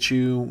tree, will get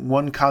you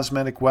 1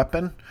 cosmetic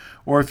weapon.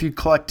 Or if you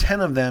collect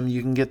 10 of them,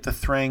 you can get the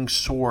Thrang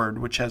sword,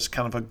 which has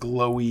kind of a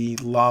glowy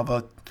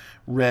lava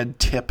red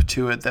tip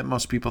to it that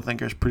most people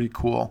think is pretty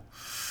cool.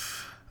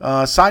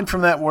 Aside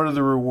from that, what are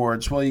the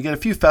rewards? Well, you get a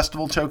few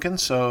festival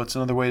tokens, so it's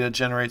another way to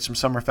generate some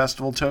summer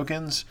festival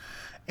tokens.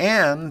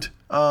 And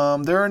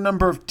there are a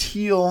number of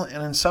teal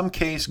and in some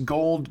case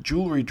gold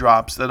jewelry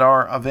drops that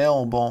are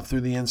available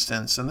through the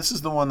instance. And this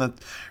is the one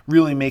that's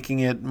really making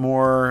it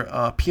more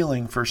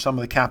appealing for some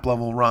of the cap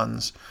level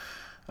runs.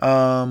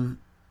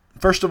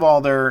 First of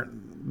all, they're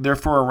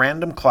for a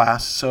random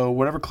class. So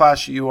whatever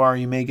class you are,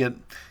 you may get,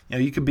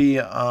 you could be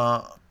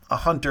a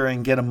hunter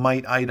and get a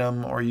might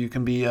item, or you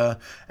can be an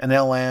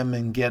LM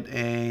and get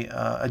a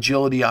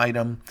agility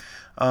item.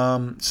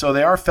 So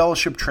they are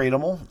fellowship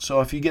tradable.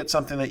 So if you get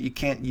something that you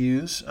can't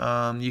use,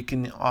 you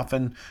can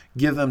often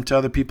give them to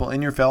other people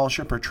in your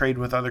fellowship or trade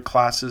with other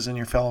classes in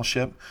your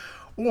fellowship.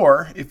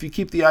 Or if you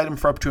keep the item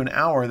for up to an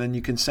hour, then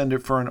you can send it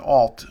for an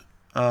alt.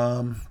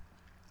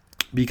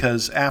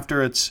 Because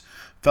after it's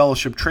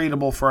fellowship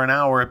tradable for an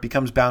hour, it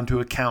becomes bound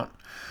to account.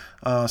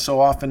 So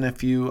often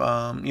if you,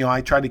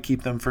 I try to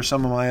keep them for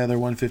some of my other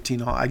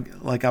 115. I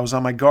was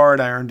on my guard,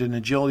 I earned an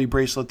agility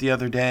bracelet the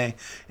other day,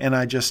 and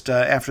I just,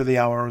 after the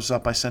hour was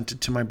up, I sent it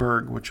to my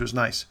Berg, which was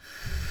nice.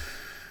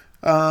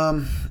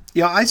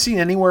 I've seen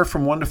anywhere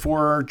from 1 to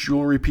 4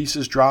 jewelry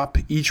pieces drop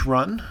each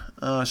run,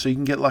 so you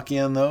can get lucky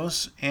on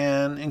those,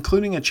 and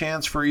including a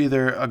chance for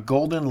either a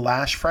golden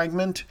lash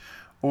fragment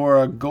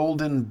or a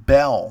golden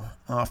bell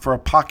for a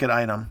pocket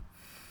item.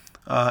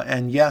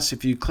 And yes,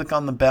 if you click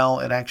on the bell,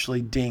 it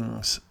actually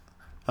dings,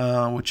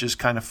 which is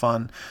kind of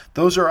fun.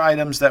 Those are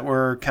items that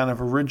were kind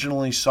of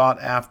originally sought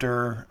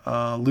after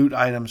loot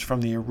items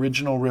from the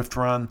original Rift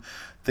run.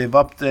 They've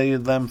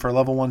updated them for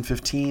level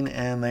 115,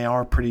 and they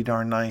are pretty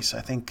darn nice.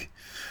 I think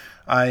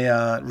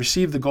I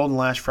received the Golden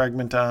Lash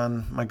Fragment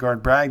on my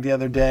Guard Brag the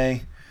other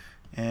day,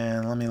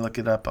 and let me look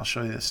it up. I'll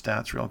show you the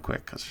stats real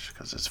quick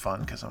because it's fun,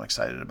 because I'm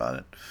excited about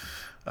it.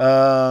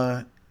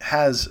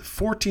 Has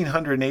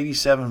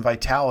 1,487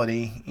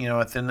 vitality,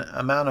 at the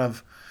amount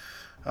of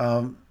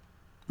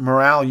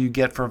morale you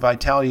get for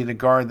vitality to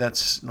guard,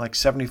 that's like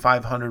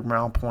 7,500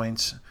 morale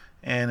points.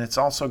 And it's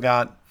also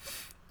got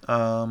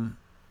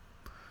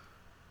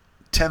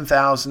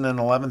 10,000 and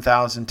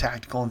 11,000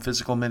 tactical and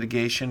physical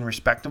mitigation,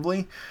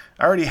 respectively.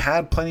 I already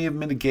had plenty of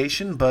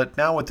mitigation, but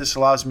now what this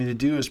allows me to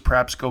do is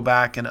perhaps go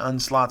back and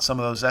unslot some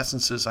of those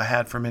essences I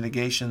had for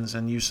mitigations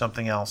and use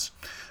something else,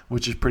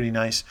 which is pretty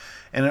nice.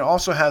 And it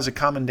also has a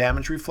common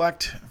damage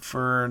reflect.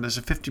 There's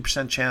a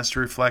 50% chance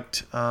to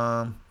reflect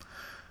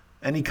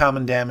any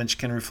common damage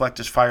can reflect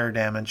as fire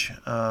damage.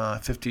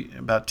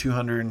 About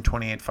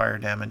 228 fire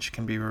damage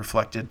can be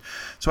reflected.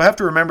 So I have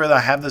to remember that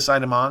I have this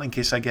item on in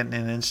case I get in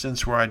an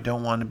instance where I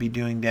don't want to be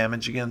doing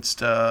damage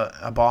against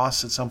a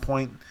boss at some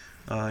point.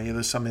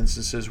 There's some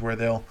instances where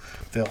they'll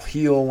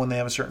heal when they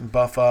have a certain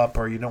buff up,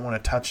 or you don't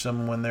want to touch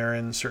them when they're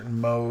in a certain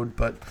mode.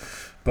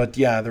 But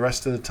yeah, the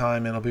rest of the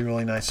time it'll be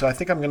really nice. So I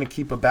think I'm going to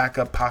keep a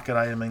backup pocket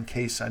item in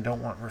case I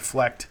don't want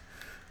reflect.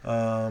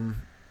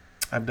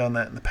 I've done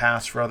that in the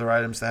past for other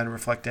items that had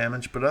reflect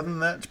damage, but other than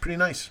that, it's pretty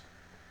nice.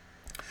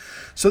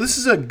 So this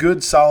is a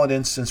good solid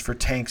instance for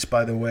tanks,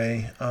 by the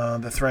way,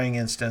 the Thrang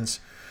instance.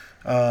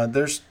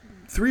 There's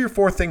 3 or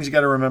 4 things you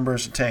got to remember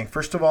as a tank.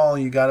 First of all,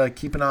 you got to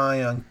keep an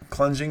eye on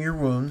cleansing your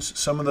wounds.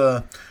 Some of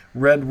the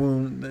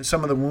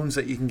wounds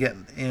that you can get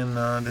in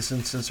this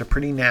instance are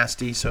pretty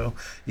nasty, so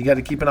you got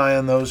to keep an eye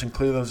on those and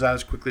clear those out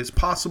as quickly as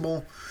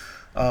possible.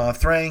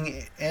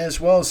 Thrang,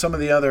 as well as some of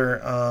the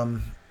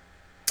other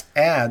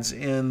adds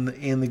in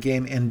the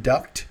game,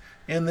 induct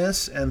in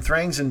this, and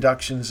Thrang's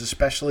induction is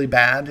especially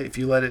bad if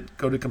you let it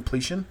go to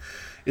completion.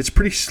 It's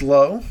pretty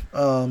slow,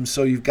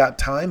 so you've got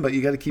time, but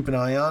you got to keep an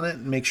eye on it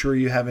and make sure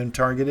you have him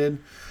targeted.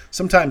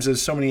 Sometimes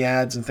there's so many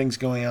ads and things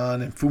going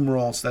on and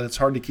fumaroles that it's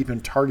hard to keep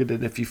him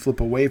targeted if you flip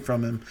away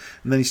from him,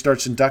 and then he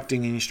starts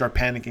inducting and you start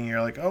panicking.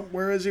 You're like, oh,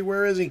 where is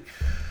he?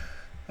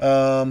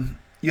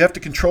 You have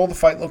to control the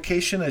fight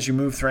location as you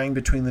move Thrang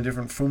between the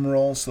different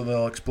fumaroles, so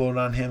they'll explode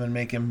on him and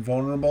make him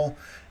vulnerable.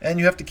 And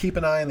you have to keep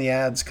an eye on the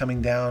ads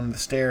coming down the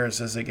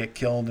stairs as they get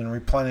killed and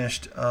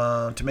replenished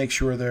to make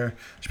sure they're,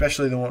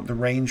 especially the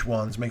range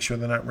ones, make sure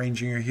they're not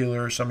ranging your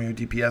healer or some of your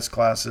DPS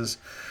classes.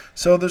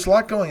 So there's a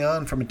lot going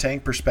on from a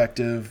tank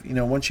perspective.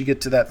 Once you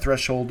get to that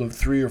threshold of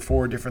 3 or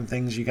 4 different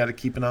things you got to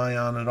keep an eye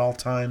on at all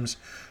times,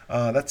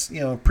 that's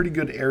a pretty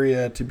good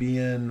area to be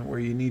in, where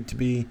you need to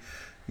be,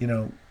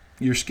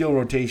 your skill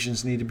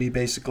rotations need to be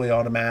basically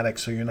automatic,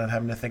 so you're not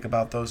having to think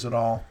about those at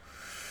all.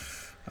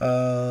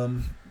 I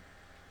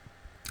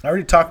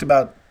already talked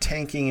about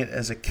tanking it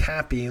as a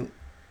cappy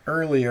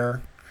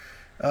earlier.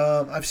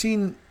 I've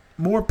seen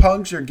more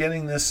pugs are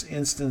getting this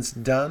instance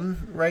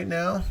done right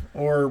now,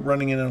 or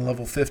running it in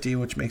level 50,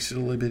 which makes it a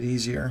little bit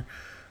easier.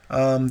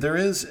 There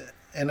is,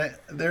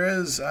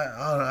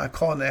 I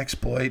call it an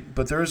exploit,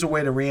 but there is a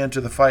way to re-enter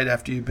the fight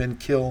after you've been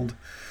killed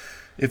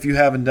if you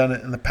haven't done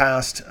it in the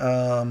past.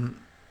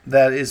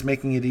 That is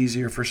making it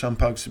easier for some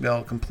pugs to be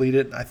able to complete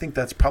it. I think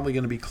that's probably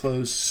going to be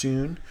closed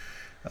soon.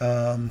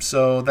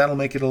 So that'll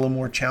make it a little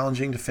more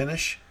challenging to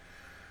finish.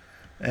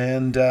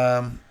 And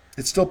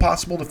it's still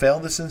possible to fail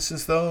this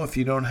instance, though, if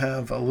you don't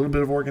have a little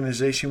bit of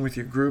organization with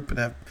your group and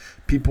have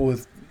people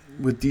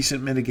with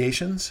decent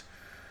mitigations.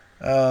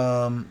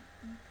 But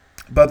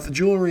the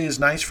jewelry is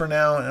nice for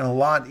now and a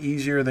lot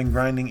easier than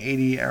grinding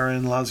 80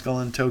 Aaron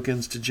Lasgalan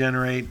tokens to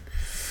generate.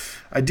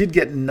 I did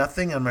get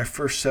nothing on my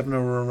first 7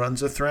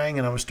 runs of Thrang,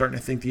 and I was starting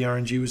to think the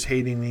RNG was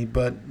hating me,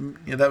 but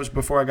that was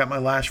before I got my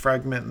Lash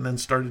Fragment and then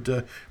started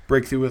to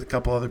break through with a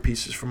couple other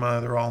pieces from my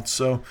other alts.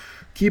 So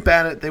keep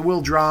at it. They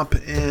will drop,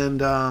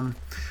 and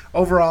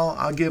overall,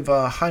 I'll give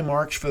high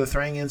marks for the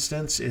Thrang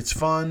instance. It's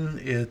fun.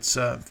 It's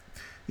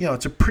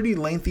it's a pretty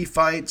lengthy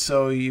fight,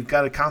 so you've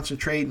got to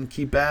concentrate and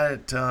keep at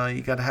it.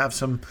 You got to have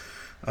some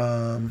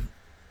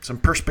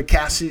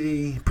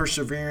perspicacity,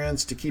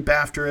 perseverance to keep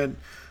after it.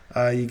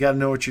 You got to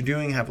know what you're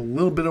doing, have a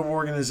little bit of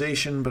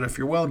organization, but if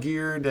you're well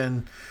geared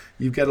and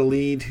you've got a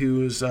lead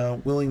who is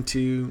willing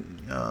to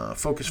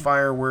focus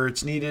fire where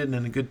it's needed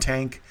and a good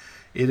tank,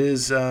 it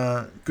is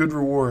good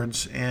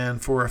rewards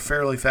and for a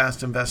fairly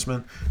fast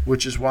investment,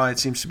 which is why it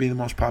seems to be the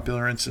most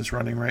popular instance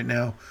running right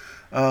now.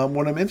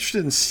 What I'm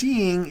interested in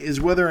seeing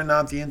is whether or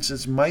not the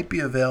instance might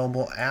be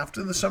available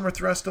after the Summer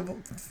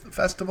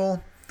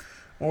Festival,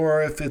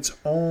 or if it's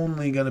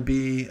only going to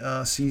be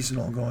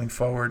seasonal going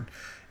forward.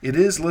 It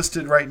is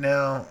listed right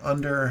now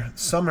under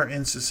summer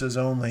instances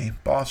only,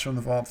 Boss from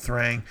the Vault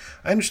Thrang.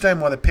 I understand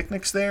why the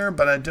picnic's there,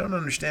 but I don't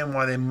understand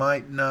why they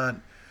might not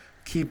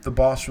keep the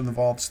Boss from the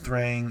Vault's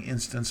Thrang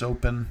instance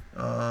open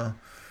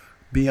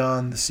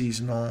beyond the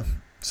seasonal.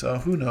 So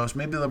who knows?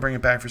 Maybe they'll bring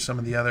it back for some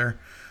of the other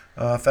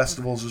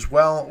festivals as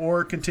well,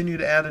 or continue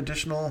to add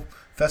additional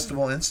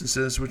festival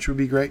instances, which would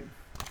be great.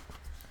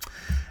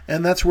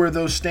 And that's where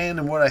those stand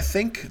and what I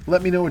think.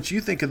 Let me know what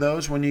you think of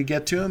those when you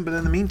get to them. But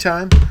in the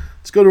meantime,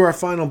 let's go to our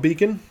final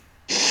beacon.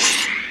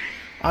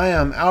 I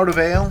am out of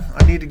ale.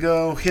 I need to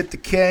go hit the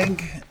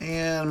keg,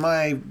 and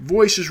my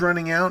voice is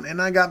running out,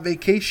 and I got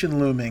vacation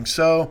looming.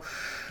 So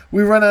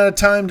we run out of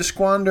time to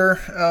squander.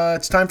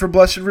 It's time for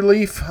Blessed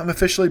Relief. I'm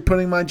officially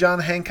putting my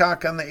John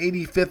Hancock on the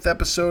 85th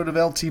episode of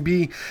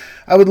LTB.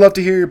 I would love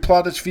to hear your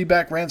plaudits,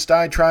 feedback, rants,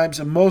 diatribes,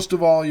 and most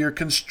of all, your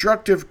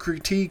constructive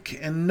critique.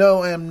 And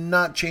no, I am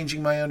not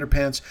changing my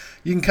underpants.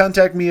 You can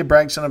contact me at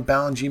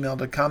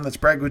bragsonofbalin@gmail.com. That's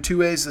brag with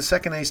 2 A's. The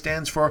second A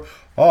stands for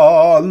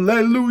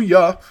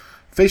Hallelujah.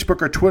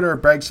 Facebook or Twitter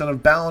at Bragson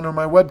of Balin, or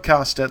my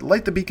webcast at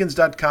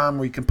lightthebeacons.com,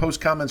 where you can post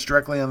comments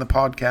directly on the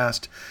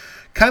podcast.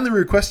 Kindly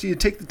request you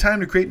take the time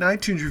to create an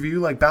iTunes review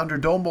like Bounder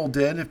Domble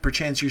did, if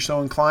perchance you're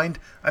so inclined.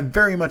 I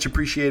very much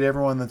appreciate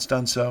everyone that's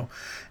done so.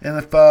 And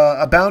if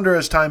a Bounder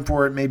has time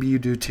for it, maybe you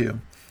do too.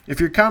 If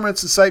your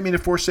comments incite me to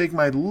forsake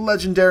my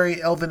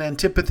legendary elven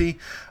antipathy,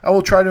 I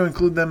will try to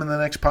include them in the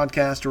next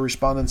podcast or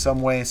respond in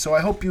some way. So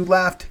I hope you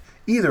laughed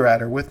either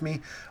at or with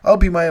me. I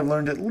hope you might have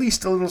learned at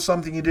least a little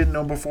something you didn't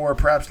know before, or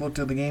perhaps looked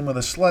at the game with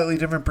a slightly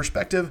different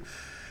perspective.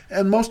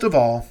 And most of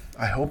all,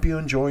 I hope you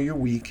enjoy your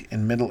week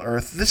in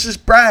Middle-earth. This is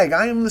Bragg.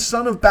 I am the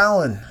son of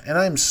Balin, and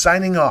I am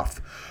signing off.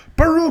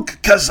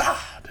 Baruch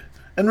Kazad!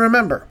 And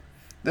remember,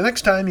 the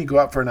next time you go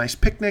out for a nice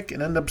picnic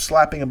and end up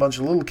slapping a bunch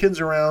of little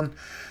kids around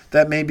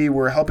that maybe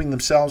were helping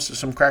themselves to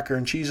some cracker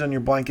and cheese on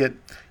your blanket,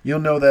 you'll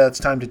know that it's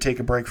time to take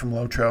a break from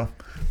Lotro.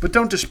 But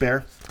don't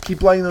despair.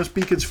 Keep lighting those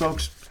beacons,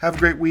 folks. Have a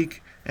great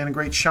week and a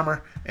great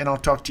summer, and I'll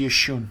talk to you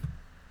soon.